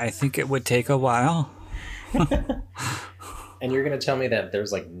 I think it would take a while. And you're going to tell me that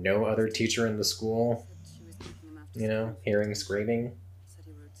there's like no other teacher in the school, you know, hearing screaming? Said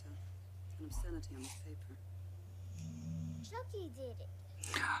he wrote an obscenity on his paper. Chucky did it.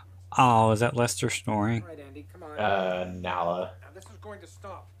 Oh, is that Lester snoring? All right, Andy, come on. Nala. Now, this is going to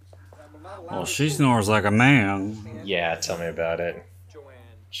stop. I will not allow Well, this she to- snores like a man. Yeah, tell me about it. Joanne.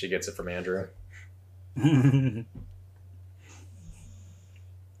 She gets it from Andrew. Open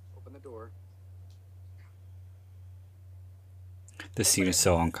the door. The scene is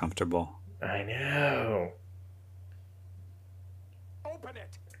so uncomfortable. I know. Open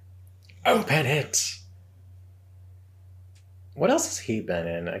it. Open it! What else has he been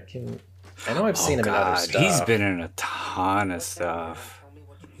in? I know I've seen him in other stuff. He's been in a ton of stuff.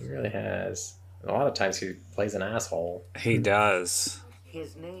 He really has. A lot of times he plays an asshole. He does.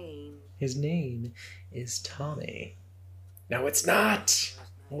 His name. His name is Tommy. No, it's not!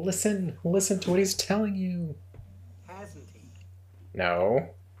 Listen to what he's telling you. Hasn't he?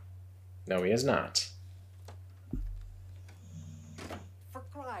 No. No, he is not. For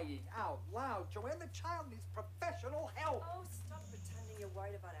crying out loud, Joanne, the child needs professional help. Oh, stop pretending you're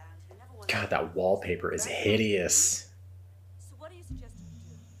worried about Andy. You never want God, that wallpaper is hideous. So what do you suggest we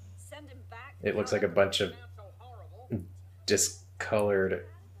do? Send him back? It looks like a bunch of discolored,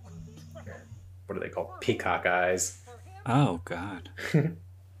 what are they called? Peacock eyes. Oh, God. Look, if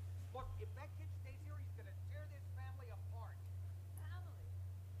that kid stays here, he's gonna tear this family apart.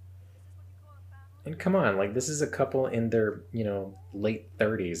 And come on, like, this is a couple in their, you know, late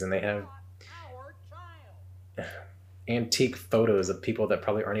 30s, and they have Our child. antique photos of people that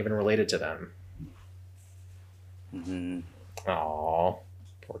probably aren't even related to them. Mm-hmm. Aww,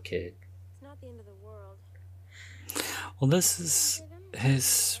 poor kid. It's not the end of the world. Well, this is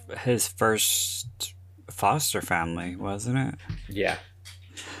his first foster family, wasn't it? Yeah.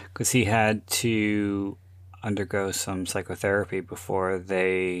 Because he had to undergo some psychotherapy before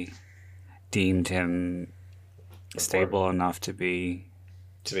they deemed him stable enough to be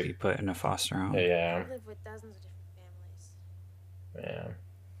put in a foster home. Yeah. I live with dozens of different families, Yeah.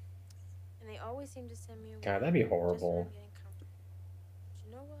 and they always seem to send me away. God, that'd be just when horrible. I'm getting comfortable. But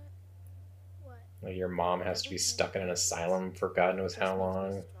you know what? What? Like, your mom has to be stuck in an asylum for God knows how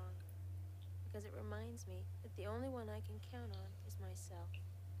long. Because it reminds me that the only one I can count on is myself.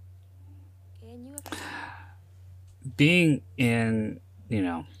 Okay, and you have to Being in, you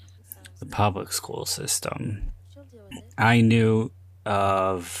know, the public school system, she'll deal with it. I knew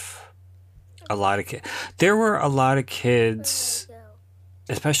of a lot of kids. There were a lot of kids,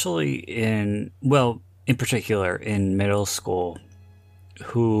 especially in particular in middle school,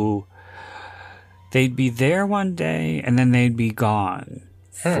 who they'd be there one day and then they'd be gone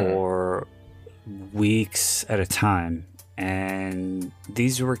for weeks at a time. And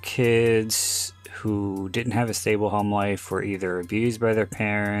these were kids who didn't have a stable home life, were either abused by their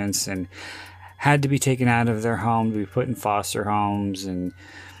parents and had to be taken out of their home to be put in foster homes. And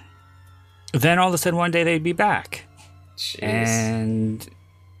then all of a sudden one day they'd be back. Jeez. And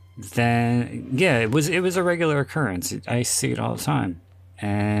then, yeah, it was a regular occurrence. I see it all the time.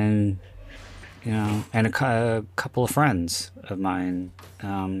 And, you know, and a couple of friends of mine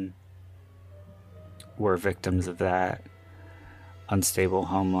were victims of that. Unstable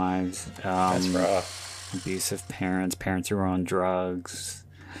home lives. That's rough. Abusive parents who were on drugs,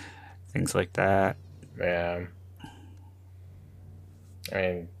 things like that. Yeah. I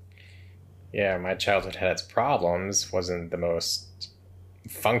mean, yeah, my childhood had its problems. Wasn't the most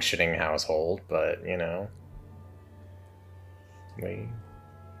functioning household, but, you know,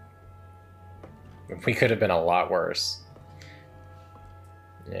 we could have been a lot worse.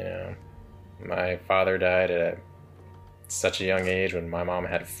 You know, my father died at such a young age when my mom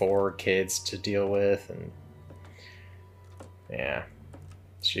had 4 kids to deal with, and yeah,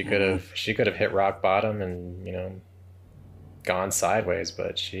 she could have hit rock bottom and, you know, gone sideways,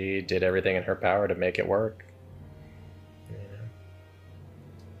 but she did everything in her power to make it work. You know?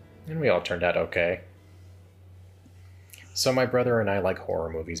 And we all turned out okay. So my brother and I like horror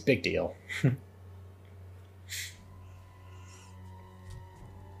movies. Big deal.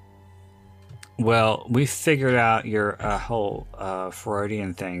 Well, we figured out your whole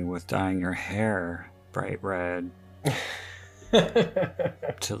Freudian thing with dyeing your hair bright red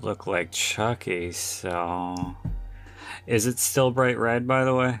to look like Chucky. So, is it still bright red, by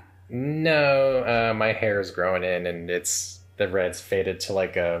the way? No, my hair is growing in, and the red's faded to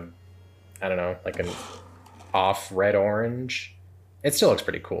like a, I don't know, like off red orange. It still looks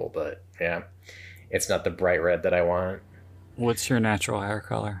pretty cool, but yeah, it's not the bright red that I want. What's your natural hair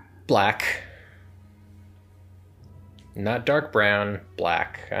color? Black. Not dark brown,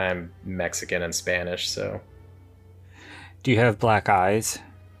 black. I'm Mexican and Spanish, so. Do you have black eyes?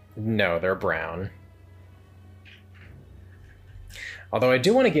 No, they're brown. Although I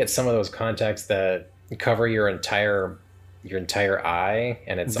do want to get some of those contacts that cover your entire eye,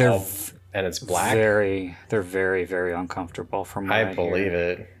 and it's black. They're very, very uncomfortable from what I believe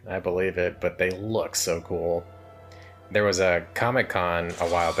hear. I believe it, but they look so cool. There was a Comic-Con a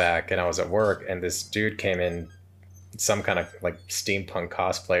while back, and I was at work, and this dude came in, some kind of like steampunk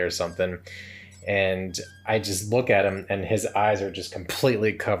cosplay or something, and I just look at him, and his eyes are just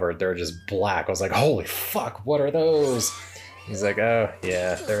completely covered. They're just black. I was like, holy fuck, what are those? He's like, oh,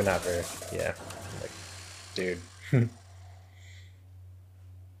 yeah, they're not very, yeah. I'm like, dude.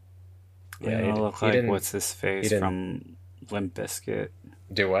 Yeah, you look like what's his face from Limp Bizkit.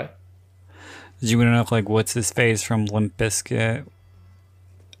 Do what? Did you want to look like what's his face from Limp Bizkit?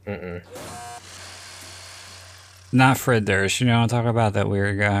 Mm-mm. Not Fred Durst. You know what I'm talking about? That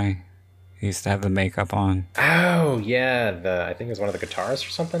weird guy. He used to have the makeup on. Oh, yeah. I think it was one of the guitarists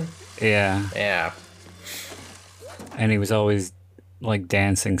or something. Yeah. Yeah. And he was always like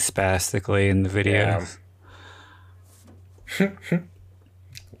dancing spastically in the videos. Yeah.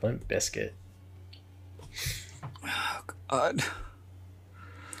 Limp Bizkit. Oh, God.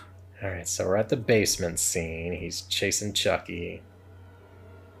 Alright, so we're at the basement scene. He's chasing Chucky.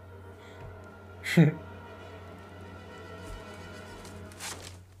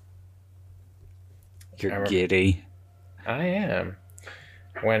 You're giddy. I am.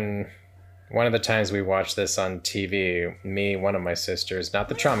 When one of the times we watched this on TV, me, one of my sisters, not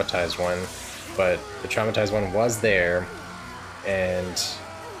the traumatized one, but the traumatized one was there, and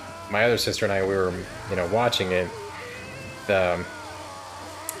my other sister and I, we were, watching it. The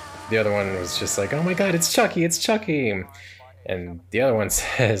other one was just like, oh my god, it's Chucky, it's Chucky. And the other one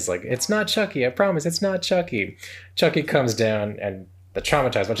says, like, it's not Chucky, I promise, it's not Chucky. Chucky comes down, and the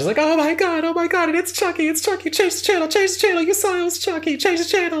traumatized one, she's like, oh my god, and it's Chucky, change the channel, you saw it was Chucky, change the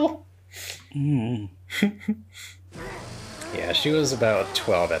channel. Mm. Yeah, she was about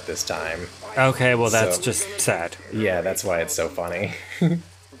 12 at this time. Okay, well that's just sad. Yeah, that's why it's so funny.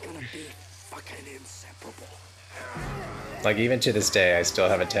 Like, even to this day, I still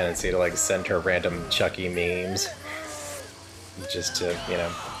have a tendency to, like, send her random Chucky memes. Just to,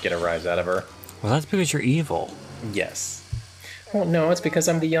 get a rise out of her. Well, that's because you're evil. Yes. Well, no, it's because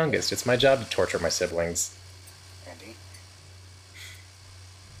I'm the youngest. It's my job to torture my siblings. Andy.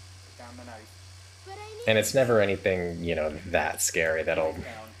 Put down the knife. And it's never anything, that scary that'll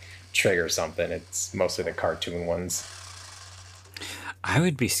trigger something. It's mostly the cartoon ones. I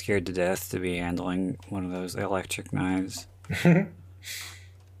would be scared to death to be handling one of those electric knives. Everything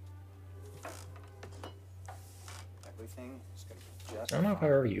is going to be just I don't know if I've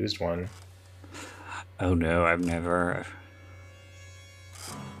ever used one. Oh no, I've never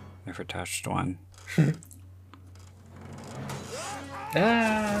touched one.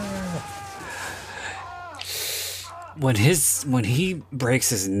 When he breaks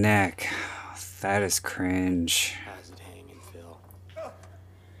his neck, that is cringe.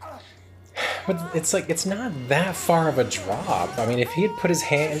 But it's like, it's not that far of a drop. I mean, if he had put his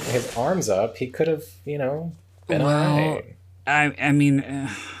arms up, he could have, been alright. I mean,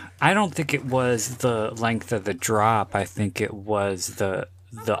 I don't think it was the length of the drop. I think it was the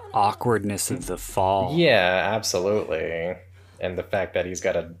awkwardness of the fall. Yeah, absolutely. And the fact that he's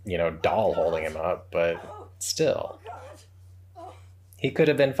got a, doll holding him up, but still. He could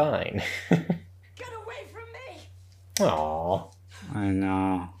have been fine. Get away from me! Aww. I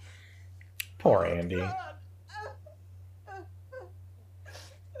know. Poor Andy.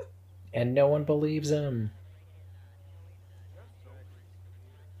 And no one believes him.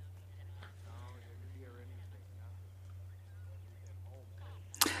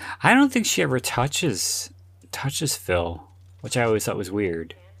 I don't think she ever touches Phil, which I always thought was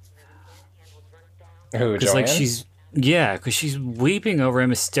weird. Who, Because Joanne? because she's weeping over him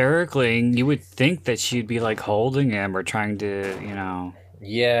hysterically, and you would think that she'd be like holding him or trying to,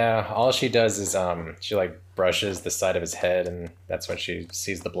 Yeah, all she does is she like brushes the side of his head, and that's when she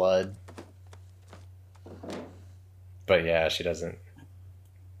sees the blood. But yeah, she doesn't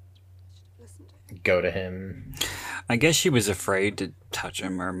go to him. I guess she was afraid to touch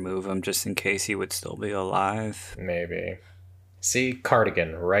him or move him just in case he would still be alive. Maybe. See,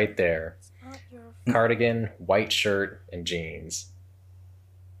 cardigan right there. Cardigan, white shirt, and jeans.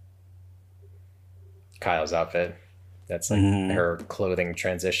 Kyle's outfit. That's like her clothing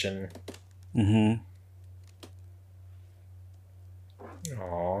transition. Mm-hmm.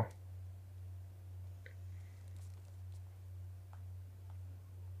 Aw.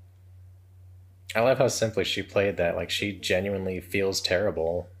 I love how simply she played that. Like, she genuinely feels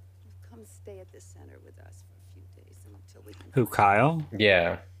terrible. Come stay at the center with us for a few days until we can. Who, Kyle?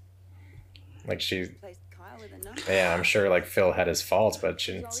 Yeah. Like, she... Place Kyle with a number. Yeah, I'm sure, like, Phil had his faults, but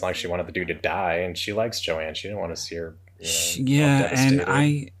it's not like she wanted the dude to die, and she likes Joanne. She didn't want to see her, you know, all Yeah,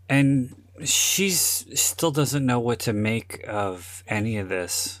 devastated. and she's still doesn't know what to make of any of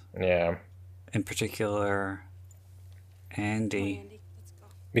this. Yeah. In particular, Andy. Andy, let's go.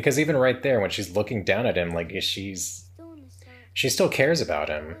 Because even right there, when she's looking down at him, like, she still cares about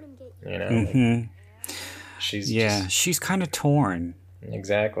him, you know? Mm-hmm. She's Yeah, just... she's kind of torn.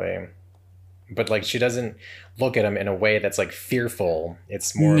 Exactly. But, like, she doesn't look at him in a way that's, like, fearful.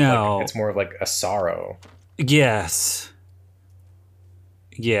 It's more No. it's more of, like, a sorrow. Yes.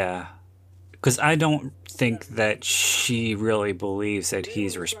 Yeah. Because I don't think that she really believes that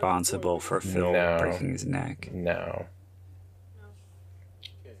he's responsible for Phil No. breaking his neck. No.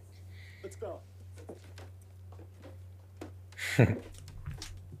 Let's go.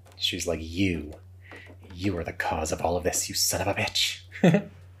 She's like, you are the cause of all of this, you son of a bitch.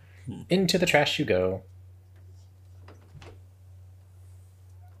 Into the trash you go.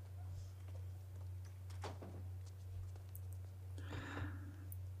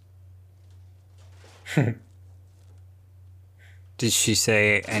 Did she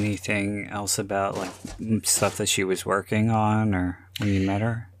say anything else about like stuff that she was working on, or when you met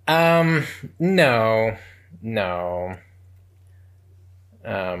her? No.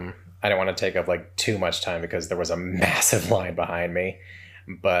 I don't want to take up like too much time because there was a massive line behind me,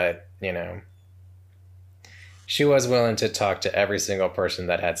 but you know, she was willing to talk to every single person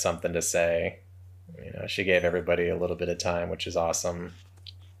that had something to say. You know, she gave everybody a little bit of time, which is awesome.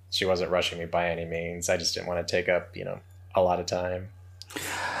 She wasn't rushing me by any means. I just didn't want to take up, you know, a lot of time.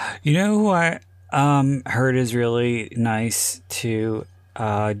 You know who I heard is really nice too?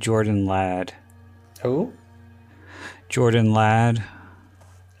 Jordan Ladd. Who? Jordan Ladd.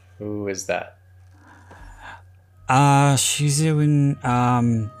 Who is that? She's doing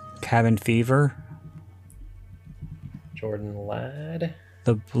Cabin Fever. Jordan Ladd?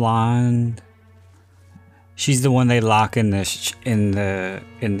 The blonde. She's the one they lock in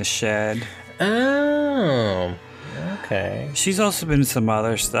the shed. Oh, okay. She's also been in some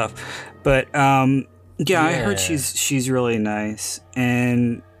other stuff, but yeah, I heard she's really nice,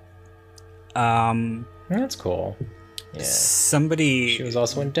 and that's cool. Yeah. Somebody. She was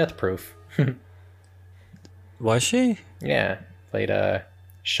also in Death Proof. Was she? Yeah, played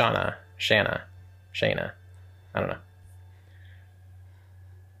Shana. I don't know.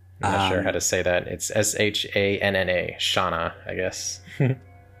 I'm not sure how to say that. It's Shanna, Shana, I guess.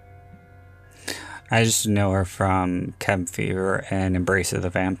 I just know her from Cabin Fever and Embrace of the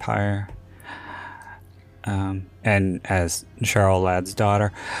Vampire, and as Cheryl Ladd's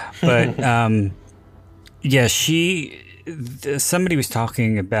daughter. But yeah, somebody was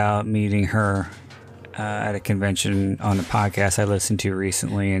talking about meeting her at a convention on a podcast I listened to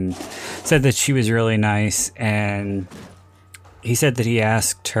recently, and said that she was really nice. And he said that he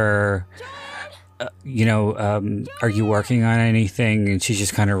asked her, you know, are you working on anything? And she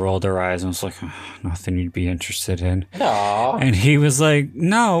just kind of rolled her eyes and was like, oh, nothing you'd be interested in. Aww. And he was like,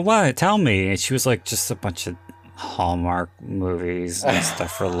 no, what? Tell me. And she was like, just a bunch of Hallmark movies and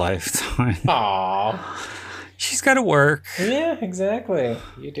stuff for Lifetime. Aww. She's got to work. Yeah, exactly.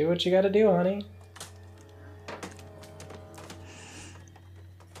 You do what you got to do, honey.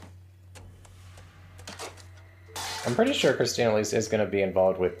 I'm pretty sure Christina Lisa is going to be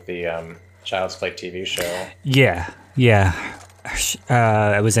involved with the Child's Play TV show. Yeah.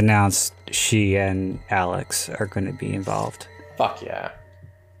 It was announced she and Alex are going to be involved. Fuck yeah.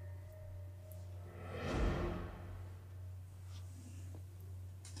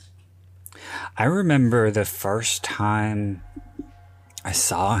 I remember the first time I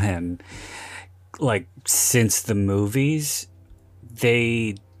saw him, like, since the movies,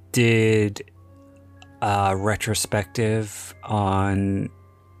 they did a retrospective on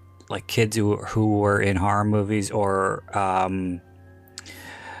like kids who were in horror movies, or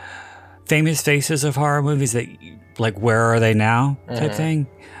famous faces of horror movies, that like where are they now type thing,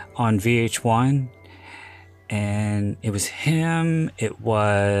 on VH1. And it was him, it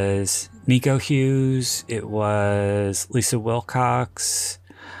was Nico Hughes, it was Lisa Wilcox,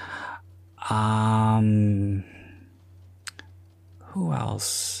 who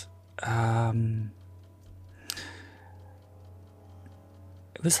else?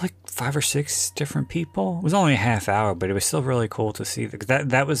 It was like 5 or 6 different people. It was only a half hour, but it was still really cool to see.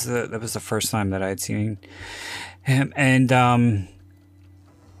 That was the first time that I'd seen him. And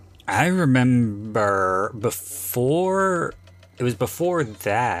I remember before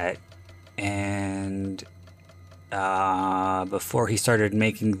that, and before he started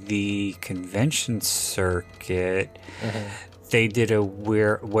making the convention circuit, they did a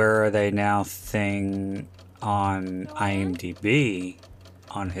Where Are They Now thing on IMDb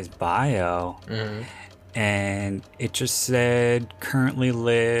on his bio, and it just said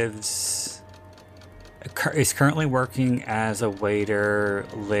is currently working as a waiter,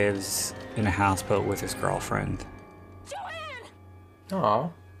 lives in a houseboat with his girlfriend. Aw.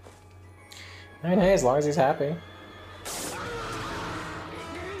 I mean, hey, as long as he's happy.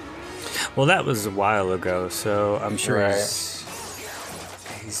 Well, that was a while ago, so I'm sure Right.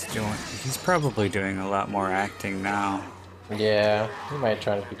 he's probably doing a lot more acting now. Yeah, he might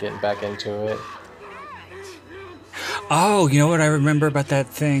try to be getting back into it. Oh, you know what I remember about that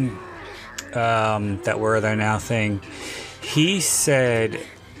thing? That Where Are They Now thing. He said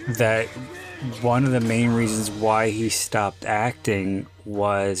that one of the main reasons why he stopped acting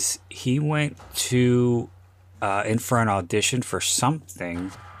was he went to in for an audition for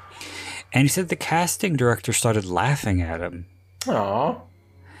something, and he said the casting director started laughing at him. Aw.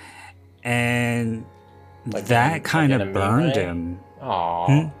 And Like that in- kind like in of a mean burned way? him.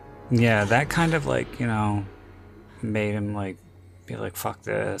 Aw. Yeah, that kind of like, made him like be like, fuck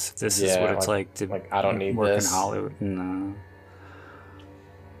this. This is Yeah, what it's like to I don't need work this. in Hollywood. No.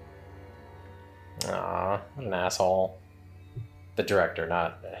 Aw, what an asshole. The director,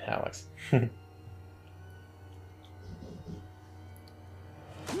 not Alex.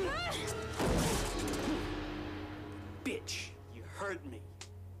 Bitch, you hurt me.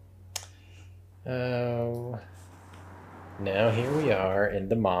 Oh. Now here we are in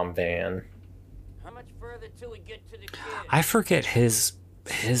the mom van. How much further till we get to the kid? I forget his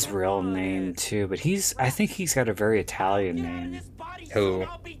real name too, but I think he's got a very Italian name. Who?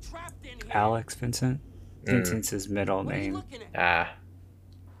 Alex Vincent? Vincent's his middle name. Ah.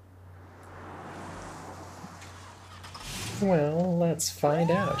 Well, let's find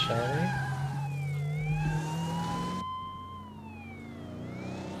out, shall we?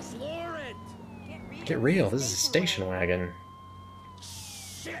 Get real, this is a station wagon.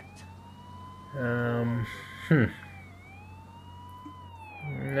 No,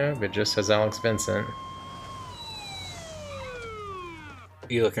 but it just says Alex Vincent.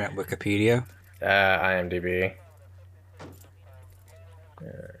 You looking at Wikipedia? IMDb.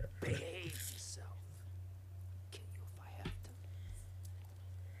 Behave yourself. Kill you if I have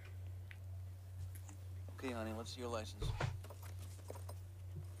to. Okay, honey, let's see your license.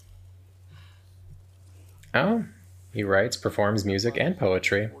 Oh, he writes, performs music and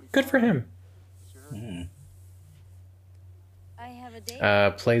poetry. Good for him. I have a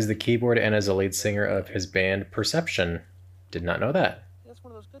date. Plays the keyboard and is a lead singer of his band Perception. Did not know that. That's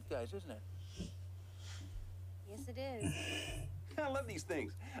one of those good guys, isn't it? Yes, it is. I love these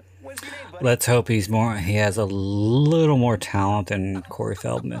things. What's your name, buddy? Let's hope he has a little more talent than Corey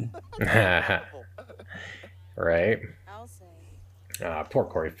Feldman. Right? I'll say. Poor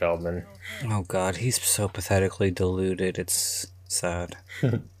Corey Feldman. Oh god, he's so pathetically deluded. It's sad.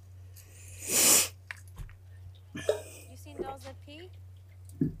 You seen dolls that pee?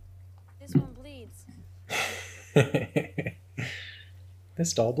 This one bleeds.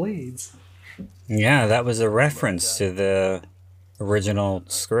 This doll bleeds. Yeah, that was a reference to the original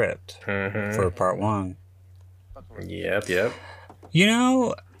script for part 1. Yep.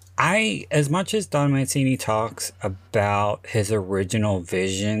 As much as Don Mancini talks about his original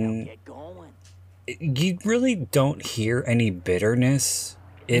vision, you really don't hear any bitterness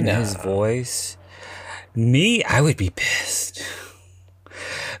in his voice. Me, I would be pissed.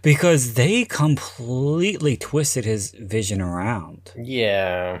 Because they completely twisted his vision around.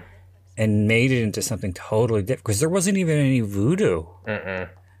 Yeah. And made it into something totally different. Because there wasn't even any voodoo.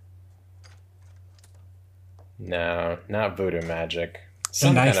 No, not voodoo magic.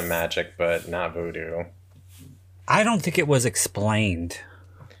 Some kind of magic, but not voodoo. I don't think it was explained.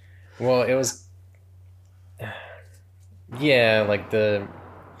 Well, it was... Yeah, like the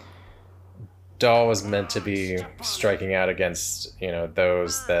doll was meant to be striking out against,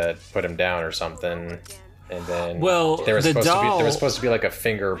 those that put him down or something. And then there was supposed to be like a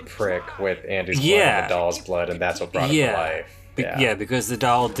finger prick with Andy's blood and the doll's blood, and that's what brought him to life. Yeah, because the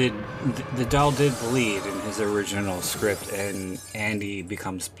doll did bleed in his original script, and Andy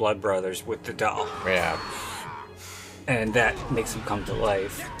becomes blood brothers with the doll. Yeah. And that makes him come to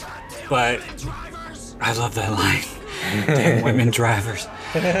life. But I love that line. Damn women drivers.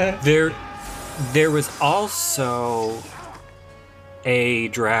 There was also a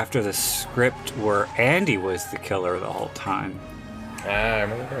draft of the script where Andy was the killer the whole time. I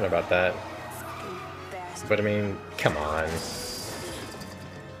remember hearing about that. But I mean, come on.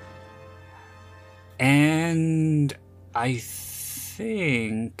 And I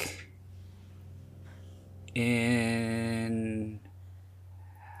think in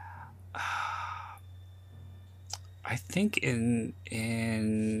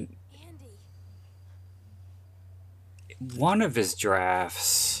one of his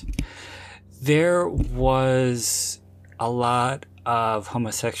drafts there was a lot of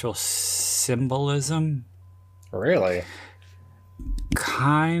homosexual symbolism. Really?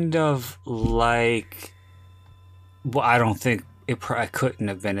 Kind of like, well, I don't think it couldn't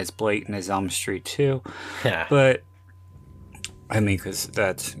have been as blatant as Elm Street 2. Yeah. But I mean, because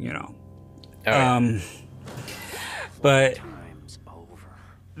that's, you know. Oh, yeah. But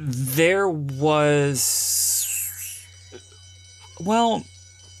there was, well,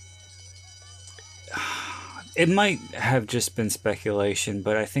 it might have just been speculation,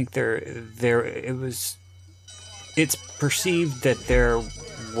 but I think it's perceived that there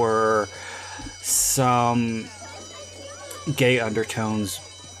were some gay undertones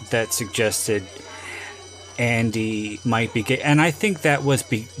that suggested Andy might be gay, and I think that was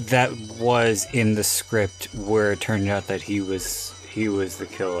in the script where it turned out that he was the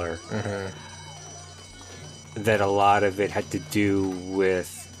killer. Mm-hmm. That a lot of it had to do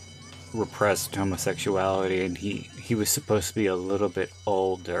with repressed homosexuality, and he was supposed to be a little bit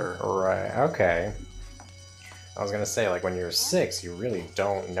older. Right. Okay. I was gonna say, like, when you're 6, you really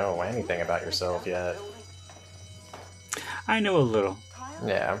don't know anything about yourself yet. I know a little.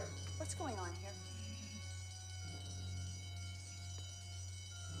 Yeah. What's going on here?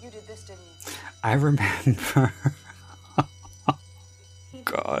 You did this, didn't you? I remember.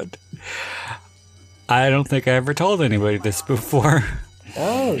 God. I don't think I ever told anybody this before.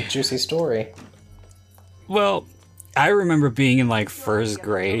 Oh, juicy story. Well, I remember being in like first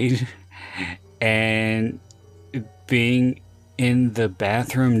grade and being in the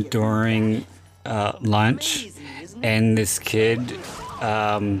bathroom during lunch, and this kid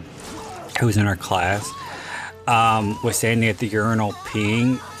who was in our class was standing at the urinal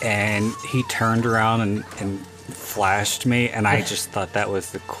peeing, and he turned around and flashed me, and I just thought that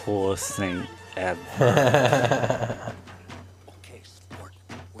was the coolest thing ever. Okay, sport.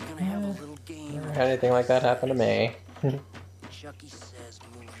 We're gonna have a little game. Never had anything like that happen to me. Chucky says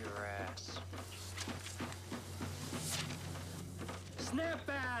move your ass. Snap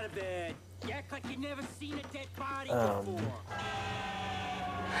out of it. You act like you've never seen a dead body before.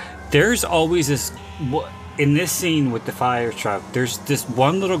 There's always this, in this scene with the fire truck, there's this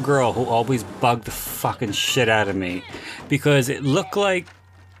one little girl who always bugged the fucking shit out of me, because it looked like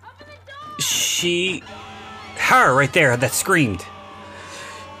her right there that screamed,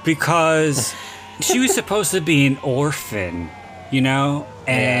 because she was supposed to be an orphan, you know,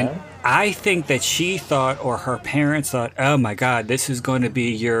 and yeah. I think that she thought, or her parents thought, oh my god, this is going to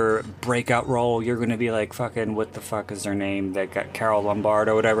be your breakout role. You're going to be like fucking, what the fuck is her name? That got Carol Lombard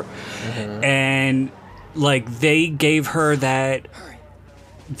or whatever. Mm-hmm. And like they gave her that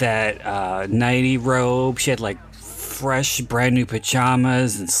nighty robe. She had like fresh, brand new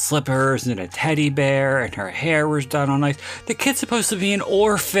pajamas and slippers and a teddy bear, and her hair was done all nice. The kid's supposed to be an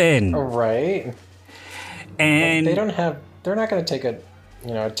orphan, right? And they're not going to take a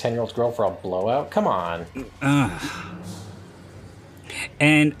 10-year-old girl for a blowout. Come on.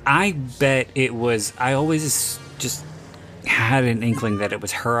 And I bet it was. I always just had an inkling that it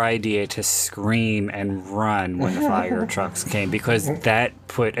was her idea to scream and run when the fire trucks came, because that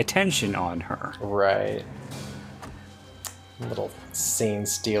put attention on her. Right. Little scene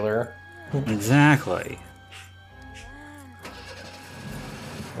stealer. Exactly.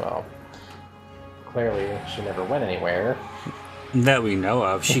 Well, clearly she never went anywhere. That we know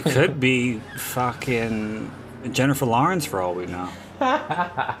of. She could be fucking Jennifer Lawrence for all we know.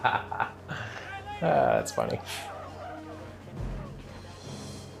 That's funny.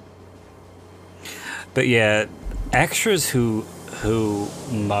 But yeah, extras who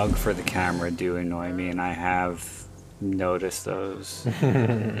mug for the camera do annoy me, and I have noticed those.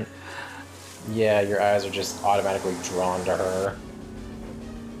 Yeah, your eyes are just automatically drawn to her.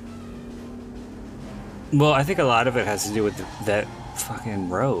 Well, I think a lot of it has to do with that fucking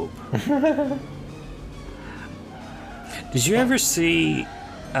robe. Did you ever see,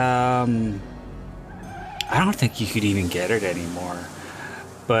 I don't think you could even get it anymore,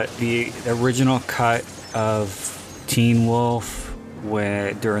 but the original cut of Teen Wolf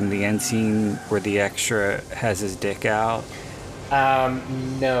during the end scene where the extra has his dick out?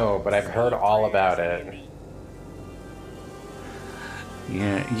 No, but I've heard all about it.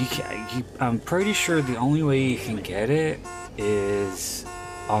 Yeah, I'm pretty sure the only way you can get it is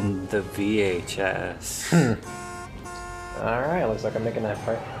on the VHS. Alright, looks like I'm making that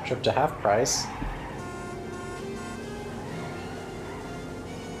trip to half price.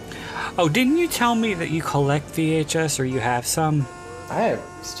 Oh, didn't you tell me that you collect VHS or you have some? I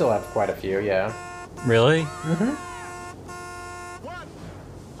still have quite a few, yeah. Really? Mm-hmm.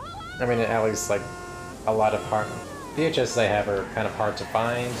 I mean, at least, like, a lot of VHS I have are kind of hard to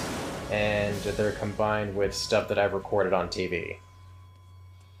find, and they're combined with stuff that I've recorded on TV.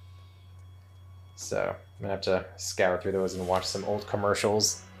 So, I'm gonna have to scour through those and watch some old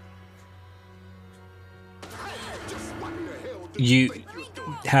commercials. You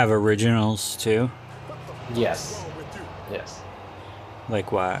have originals too? Yes. Yes.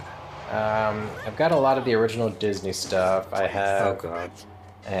 Like what? I've got a lot of the original Disney stuff. I have... Oh god.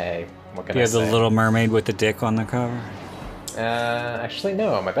 Hey, what can You I have say? the Little Mermaid with the dick on the cover? Actually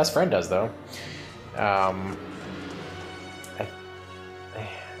no. My best friend does, though. I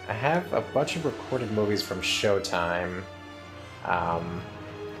have a bunch of recorded movies from Showtime.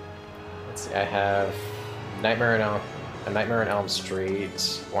 Let's see, I have Nightmare on Elm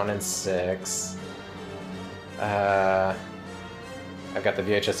Street, 1 and 6. I've got the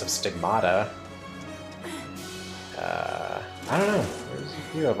VHS of Stigmata. I don't know. There's a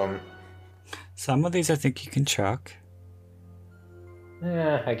few of them. Some of these I think you can chuck.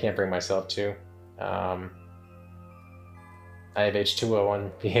 I can't bring myself to. I have H2O on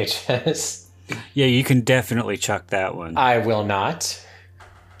VHS. Yeah, you can definitely chuck that one. I will not.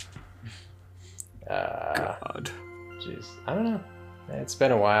 God. Jeez. I don't know. It's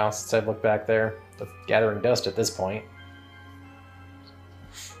been a while since I've looked back there. The gathering dust at this point.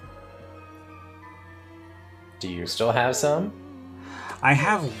 Do you still have some? I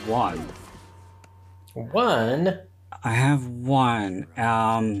have one. One? I have one.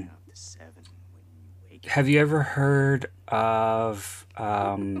 Have you ever heard of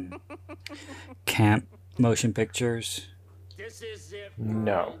Camp Motion Pictures?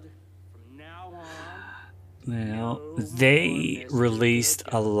 No. Well, they released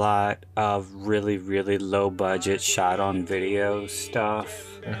a lot of really, really low budget shot on video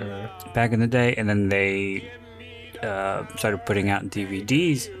stuff back in the day, and then they started putting out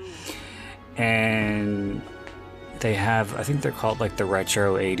DVDs, and they have, I think they're called like the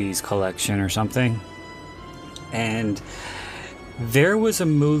Retro 80s Collection or something. And there was a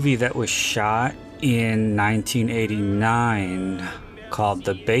movie that was shot in 1989 called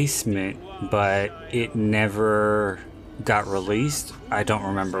The Basement, but it never got released. I don't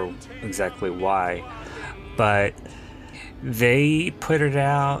remember exactly why, but they put it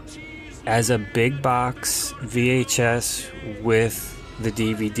out as a big box VHS with the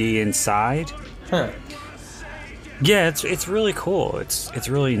DVD inside. Huh. Yeah, it's really cool. It's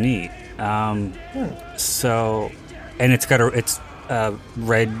really neat. So, and it's got a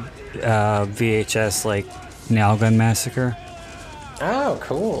red VHS like Nail Gun Massacre. Oh,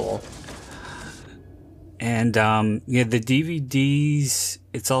 cool. And yeah, the DVDs,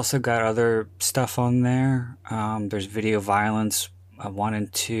 it's also got other stuff on there. There's Video Violence 1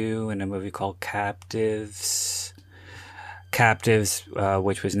 and 2, and a movie called Captives,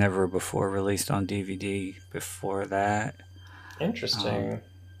 which was never before released on DVD before that. Interesting.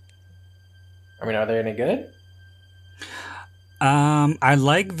 I mean, are they any good? I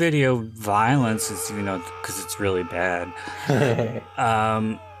like Video Violence, because it's really bad.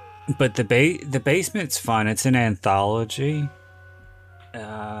 But the Basement's fun. It's an anthology.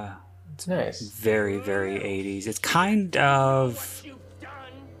 It's nice. Very, very 80s. It's kind of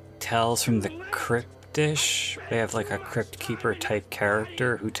Tales from the Cryptish. They have like a Crypt Keeper type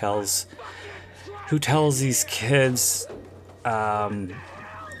character who tells these kids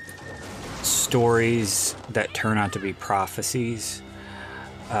stories that turn out to be prophecies.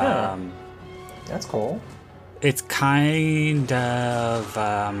 That's cool. It's kind of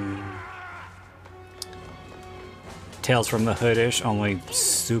Tales from the Hood-ish, only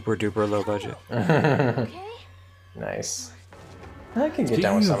super duper low budget. Nice. I can get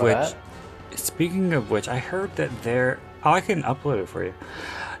down with some of that. Speaking of which, I heard that I can upload it for you.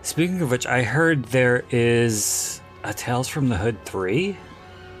 Speaking of which, I heard there is a Tales from the Hood 3.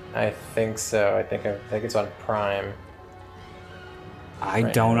 I think so. I think it's on Prime. I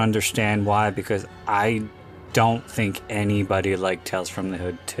don't understand why, because I don't think anybody liked Tales from the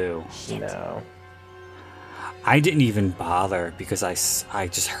Hood 2. No. I didn't even bother because I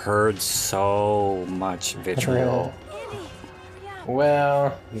just heard so much vitriol.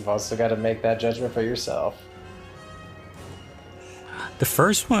 Well, you've also got to make that judgment for yourself. The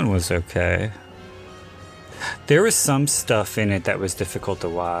first one was okay. There was some stuff in it that was difficult to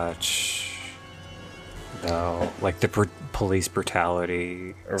watch. though, like the police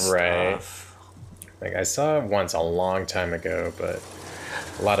brutality Right. stuff. Like, I saw it once a long time ago, but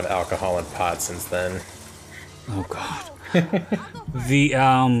a lot of alcohol and pot since then. Oh god.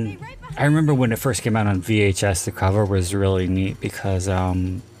 I remember when it first came out on VHS, the cover was really neat because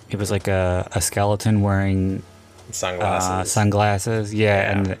it was like a skeleton wearing sunglasses.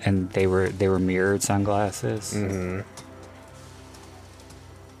 Yeah, and they were mirrored sunglasses. Mm-hmm.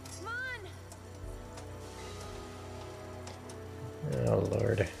 Oh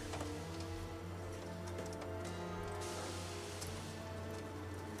lord.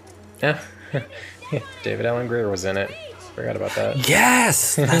 Yeah. David Alan Grier was in it. Forgot about that.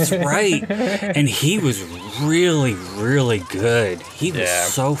 Yes, that's right. And he was really, really good. He was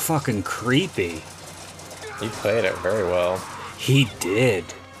so fucking creepy. He played it very well. He did.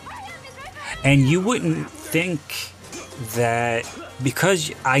 And you wouldn't think that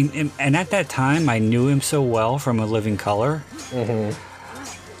because and at that time I knew him so well from A Living Color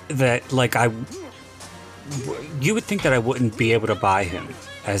that like you would think that I wouldn't be able to buy him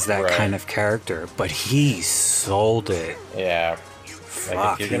as that kind of character, but he sold it. Yeah. Fuck,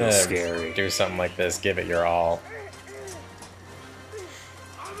 Like if you're he was gonna scary. do something like this, give it your all.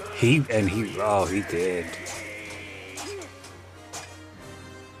 He did.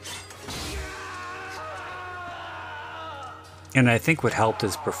 And I think what helped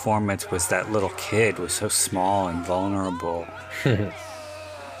his performance was that little kid was so small and vulnerable.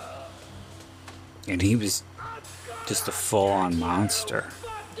 And he was just a full-on monster.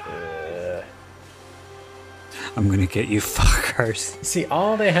 I'm gonna get you fuckers. See,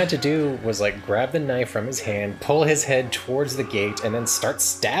 all they had to do was like grab the knife from his hand, pull his head towards the gate, and then start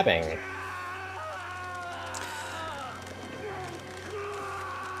stabbing.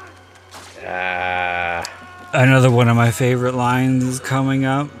 Another one of my favorite lines is coming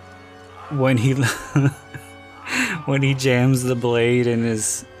up when he when he jams the blade in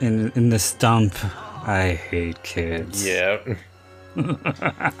his in the stump. I hate kids. Yep.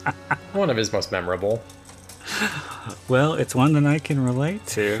 One of his most memorable. Well, it's one that I can relate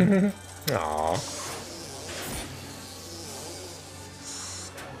to. Aww.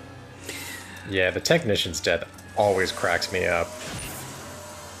 Yeah, the technician's death always cracks me up.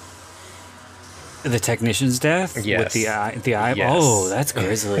 The technician's death? Yes. With the eye? Yes. Oh, that's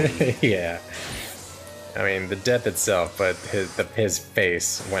grisly. Yeah. I mean, the death itself, but his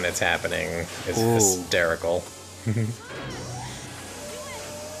face when it's happening is hysterical.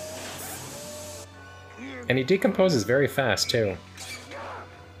 And he decomposes very fast, too.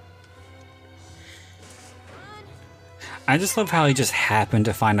 I just love how he just happened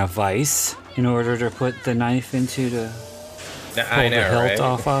to find a vice in order to put the knife into to pull I know, the hilt right?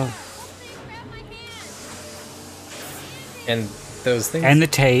 off of. And those things... And the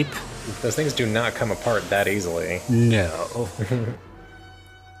tape. Those things do not come apart that easily. No.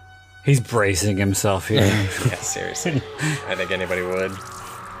 He's bracing himself here. Yeah, seriously. I think anybody would.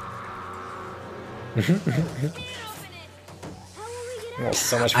 Well,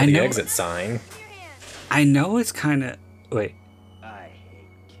 so much for the exit sign. I know it's kind of... Wait.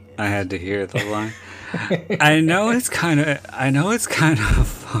 I had to hear the line. I know it's kind of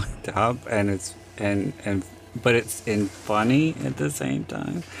fucked up, and it's but it's funny at the same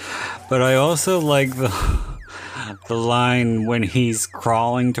time. But I also like the line when he's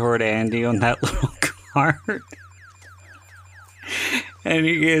crawling toward Andy on that little cart. And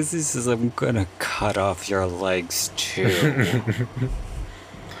he says, I'm gonna cut off your legs too.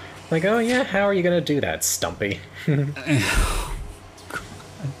 Like, oh yeah, how are you gonna do that, Stumpy?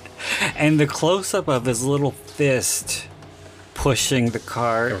 And the close-up of his little fist pushing the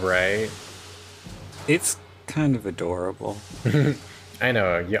cart. Right. It's kind of adorable. I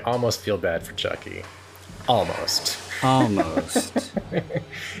know, you almost feel bad for Chucky. Almost. Almost.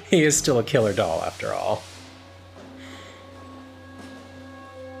 He is still a killer doll, after all.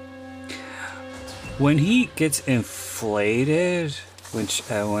 When he gets inflated, when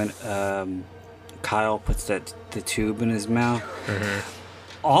Kyle puts the tube in his mouth,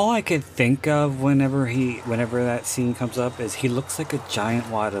 all I could think of whenever that scene comes up is he looks like a giant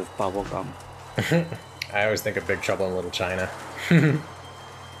wad of bubblegum. I always think of Big Trouble in Little China.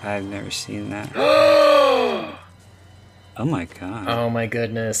 I've never seen that. Oh my god. Oh my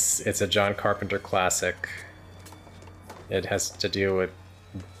goodness. It's a John Carpenter classic. It has to do with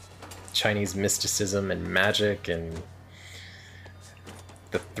Chinese mysticism and magic and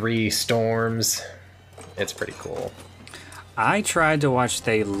the three storms. It's pretty cool. I tried to watch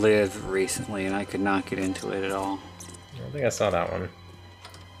They Live recently and I could not get into it at all. I don't think I saw that one.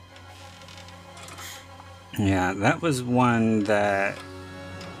 Yeah, that was one that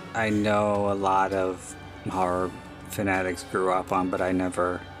I know a lot of horror fanatics grew up on, but I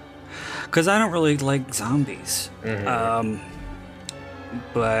never, because I don't really like zombies.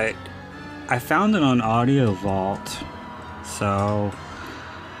 But I found it on Audio Vault, so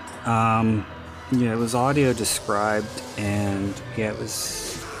yeah, it was audio described, and yeah,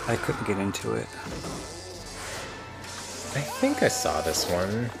 I couldn't get into it. I think I saw this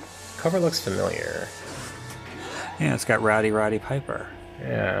one. Cover looks familiar. Yeah, it's got Rowdy Roddy Piper.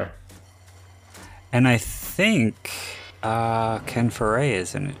 Yeah. And I think Ken Foray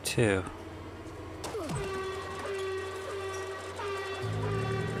is in it too.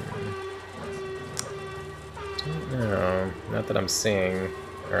 No, not that I'm seeing,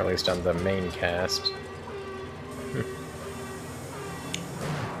 or at least on the main cast.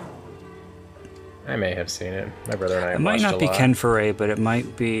 I may have seen it. My brother and I. It might not be Ken Foray, but it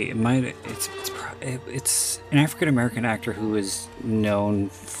might be. It's an African American actor who is known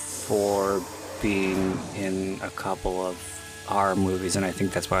for being in a couple of horror movies, and I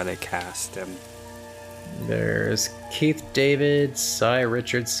think that's why they cast him. There's Keith David, Cy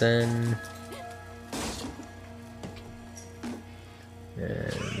Richardson.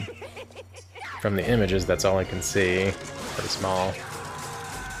 And from the images, that's all I can see. Pretty small.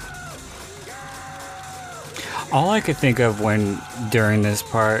 All I could think of during this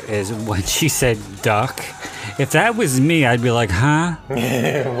part is when she said duck. If that was me, I'd be like, huh?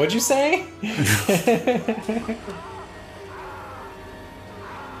 What'd you say?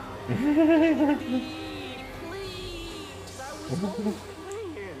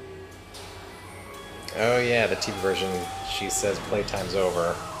 Oh yeah, the TV version, she says playtime's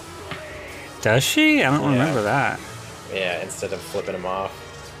over. Does she? I don't remember that. Yeah, instead of flipping him off.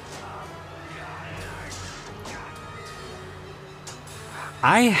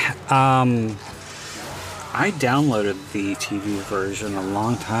 I downloaded the TV version a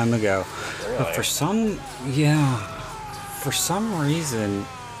long time ago, really? But for some reason,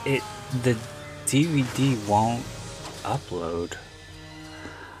 the DVD won't upload.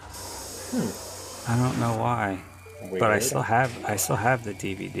 I don't know why, Weird. but I still have the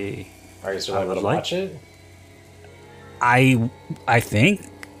DVD. Are you still able to watch it? I think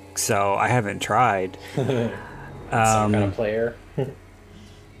so. I haven't tried. Some kind of player.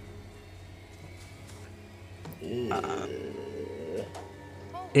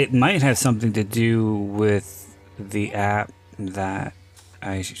 It might have something to do with the app that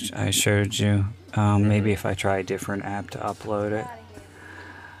I showed you. Maybe if I try a different app to upload it.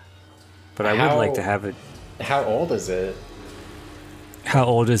 But I would like to have it. How old is it? How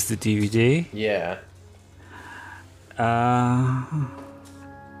old is the DVD? Yeah.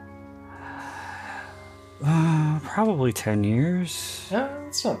 Probably 10 years. No,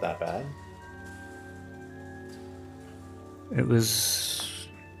 it's not that bad. It was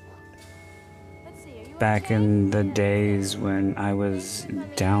back in the days when I was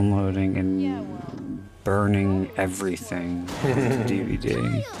downloading and burning everything with the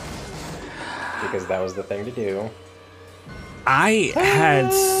DVD. Because that was the thing to do. I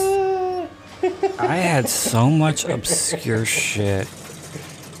had so much obscure shit.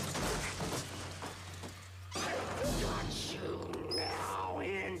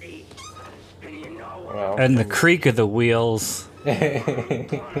 Well, And the creak of the wheels.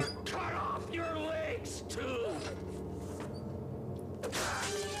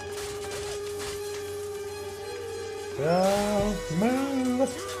 Oh, move.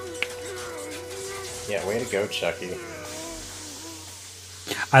 Yeah, way to go, Chucky.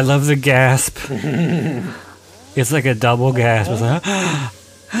 I love the gasp. It's like a double gasp. It's like,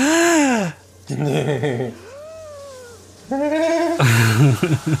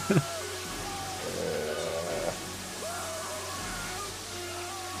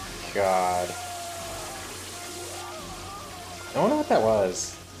 God. I wonder what that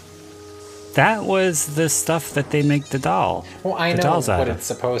was. that was the stuff that they make the doll. Well, I the know dolls out what of. it's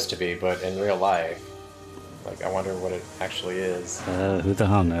supposed to be, but in real life, like, I wonder what it actually is. Who the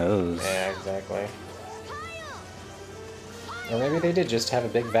hell knows? Yeah, exactly. Or maybe they did just have a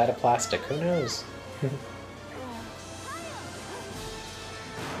big vat of plastic. Who knows?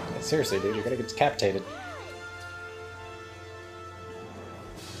 Seriously, dude, you're gonna get decapitated.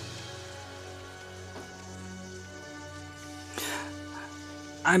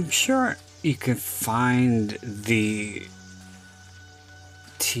 I'm sure you can find the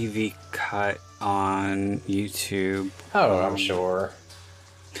TV cut on YouTube. Oh, I'm sure.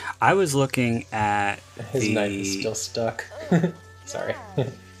 I was looking at His knife is still stuck. Sorry.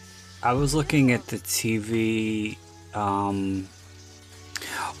 I was looking at the TV.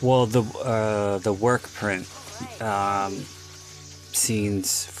 Well, the work print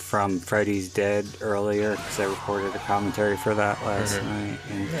scenes from Freddy's Dead earlier because I recorded a commentary for that last night,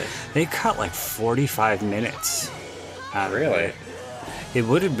 and they cut like 45 minutes out of it. It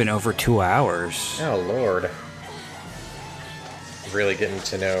would have been over 2 hours. Oh, Lord. Really getting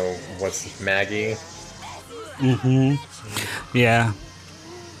to know what's Maggie. Yeah.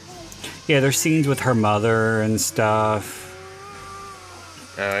 Yeah, there's scenes with her mother and stuff.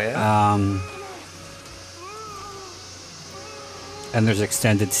 Oh, yeah? And there's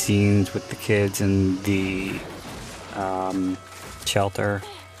extended scenes with the kids in the shelter.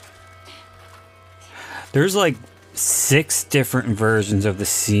 There's like 6 different versions of the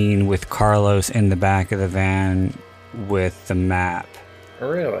scene with Carlos in the back of the van with the map.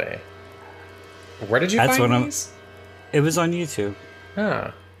 Really? Where did you find these? It was on YouTube.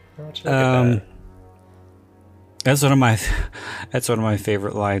 Huh. I'll have to look at that. That's one of my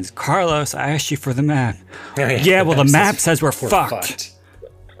favorite lines. Carlos, I asked you for the map. Yeah, well, the map says we're fucked.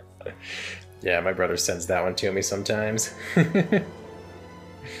 Yeah, my brother sends that one to me sometimes.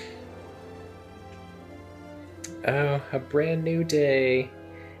 Oh, a brand new day.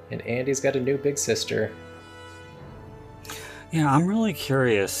 And Andy's got a new big sister. Yeah, I'm really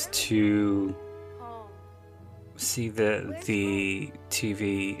curious to see the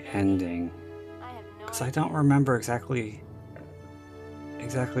TV ending. Because I don't remember exactly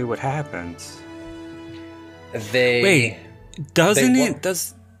what happens. Wait, doesn't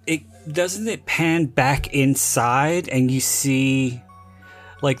it pan back inside and you see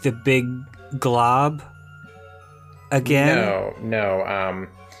like the big glob again? No.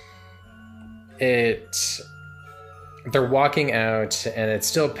 They're walking out and it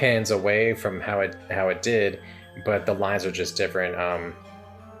still pans away from how it did, but the lines are just different.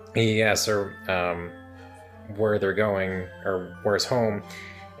 He asks her where they're going or where's home,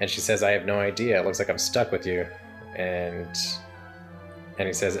 and she says, I have no idea. It looks like I'm stuck with you. And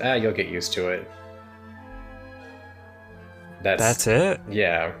he says, you'll get used to it. That's it?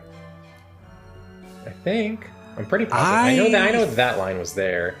 Yeah. I think. I'm pretty positive. I know that line was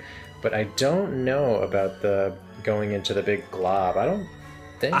there, but I don't know about the going into the big glob. I don't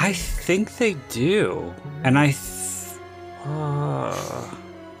think. I think they do. And I don't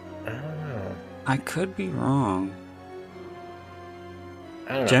know. I could be wrong.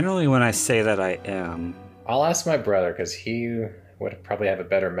 I don't know. Generally, when I say that, I am. I'll ask my brother because he would probably have a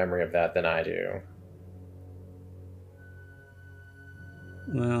better memory of that than I do.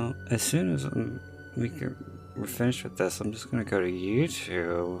 Well, as soon as we're finished with this, I'm just going to go to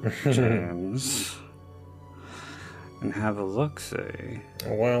YouTube, James, and have a look-see.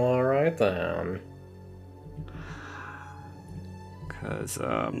 Well, alright then. Because,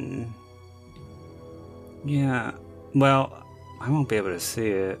 yeah, well, I won't be able to see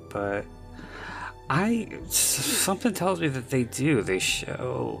it, but something tells me that they do. They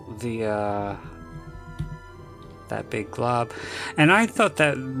show the, that big glob. And I thought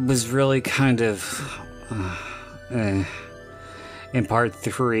that was really kind of, in part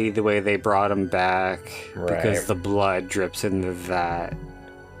 3, the way they brought him back. Right. Because the blood drips into that.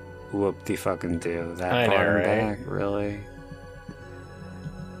 Whoop-de-fucking-do. That brought him back, really.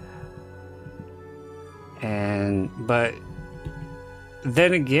 But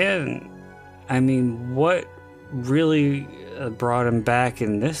then again, I mean, what really brought him back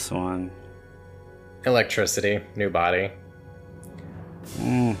in this one? Electricity, new body.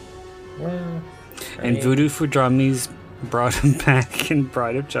 Well, and Voodoo Fudrami's brought him back in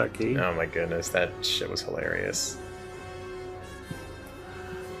Bride of Chucky. Oh my goodness, that shit was hilarious.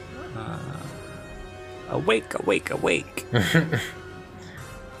 Awake, awake, awake.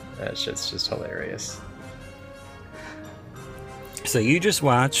 That shit's just hilarious. So you just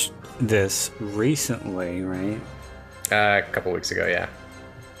watched this recently, right? A couple weeks ago, yeah.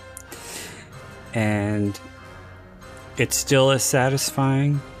 And it's still as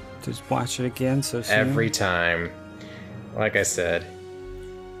satisfying to watch it again so soon? Every time. Like I said,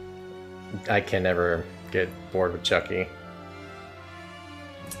 I can never get bored with Chucky.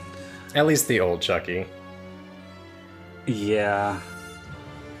 At least the old Chucky. Yeah.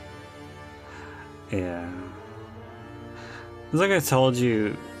 Yeah. Like I told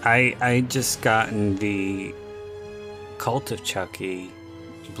you, I just gotten the Cult of Chucky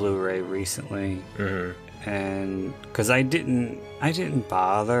Blu-ray recently, and because I didn't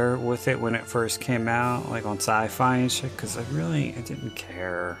bother with it when it first came out, like on Sci-Fi and shit, because I didn't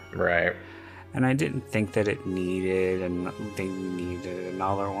care, right? And I didn't think that it needed, and they needed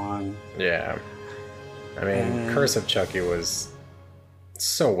another one. Yeah, I mean, Curse of Chucky was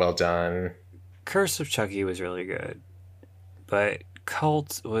so well done. Curse of Chucky was really good, but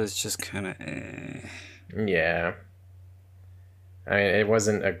Cult was just kind of Yeah. I mean, it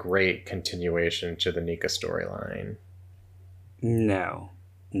wasn't a great continuation to the Nika storyline. No,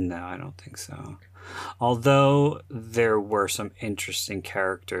 I don't think so. Although there were some interesting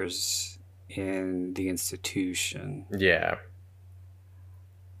characters in the institution. Yeah.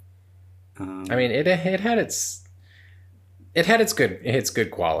 I mean, it had its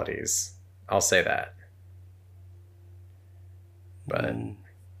good qualities. I'll say that. But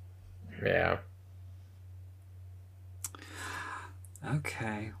yeah.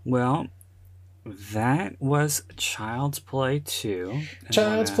 Okay. Well, that was Child's Play 2.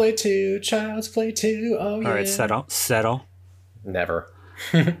 Child's Play 2. Child's Play 2. Oh yeah. All right, settle. Never.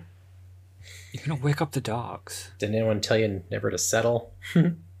 You're gonna wake up the dogs. Didn't anyone tell you never to settle?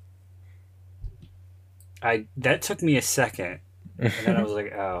 That took me a second, and then I was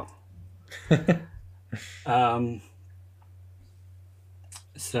like, oh.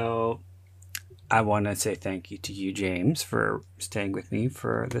 So I want to say thank you to you, James, for staying with me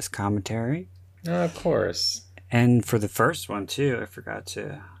for this commentary. Of course. And for the first one, too. I forgot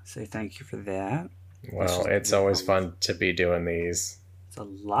to say thank you for that. Well, it's always fun to be doing these. It's a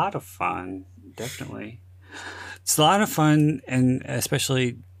lot of fun, definitely. It's a lot of fun, and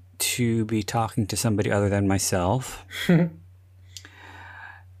especially to be talking to somebody other than myself.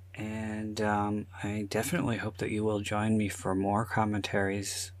 And I definitely hope that you will join me for more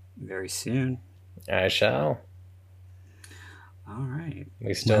commentaries very soon. I shall. All right.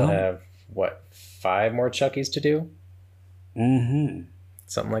 We still have, what, 5 more Chuckies to do? Mm-hmm.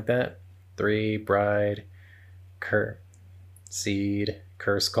 Something like that. 3, Bride, Seed,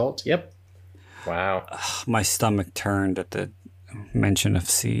 Curse Cult. Yep. Wow. My stomach turned at the mention of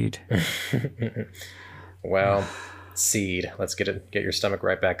Seed. Well, Seed. Let's get your stomach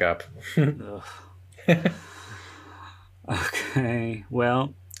right back up. Okay.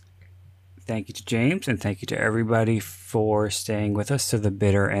 Well, thank you to James, and thank you to everybody for staying with us to the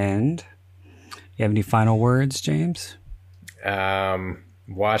bitter end. You have any final words, James?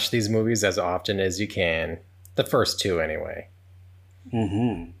 Watch these movies as often as you can. The first 2, anyway.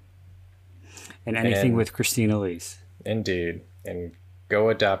 Mm-hmm. And anything with Christina Elise. Indeed. And go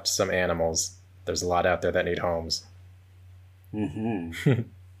adopt some animals. There's a lot out there that need homes. Mm-hmm.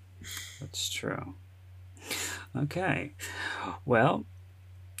 That's true. Okay. Well,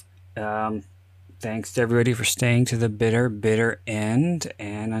 thanks to everybody for staying to the bitter end.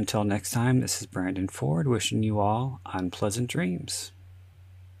 And until next time, this is Brandon Ford wishing you all unpleasant dreams.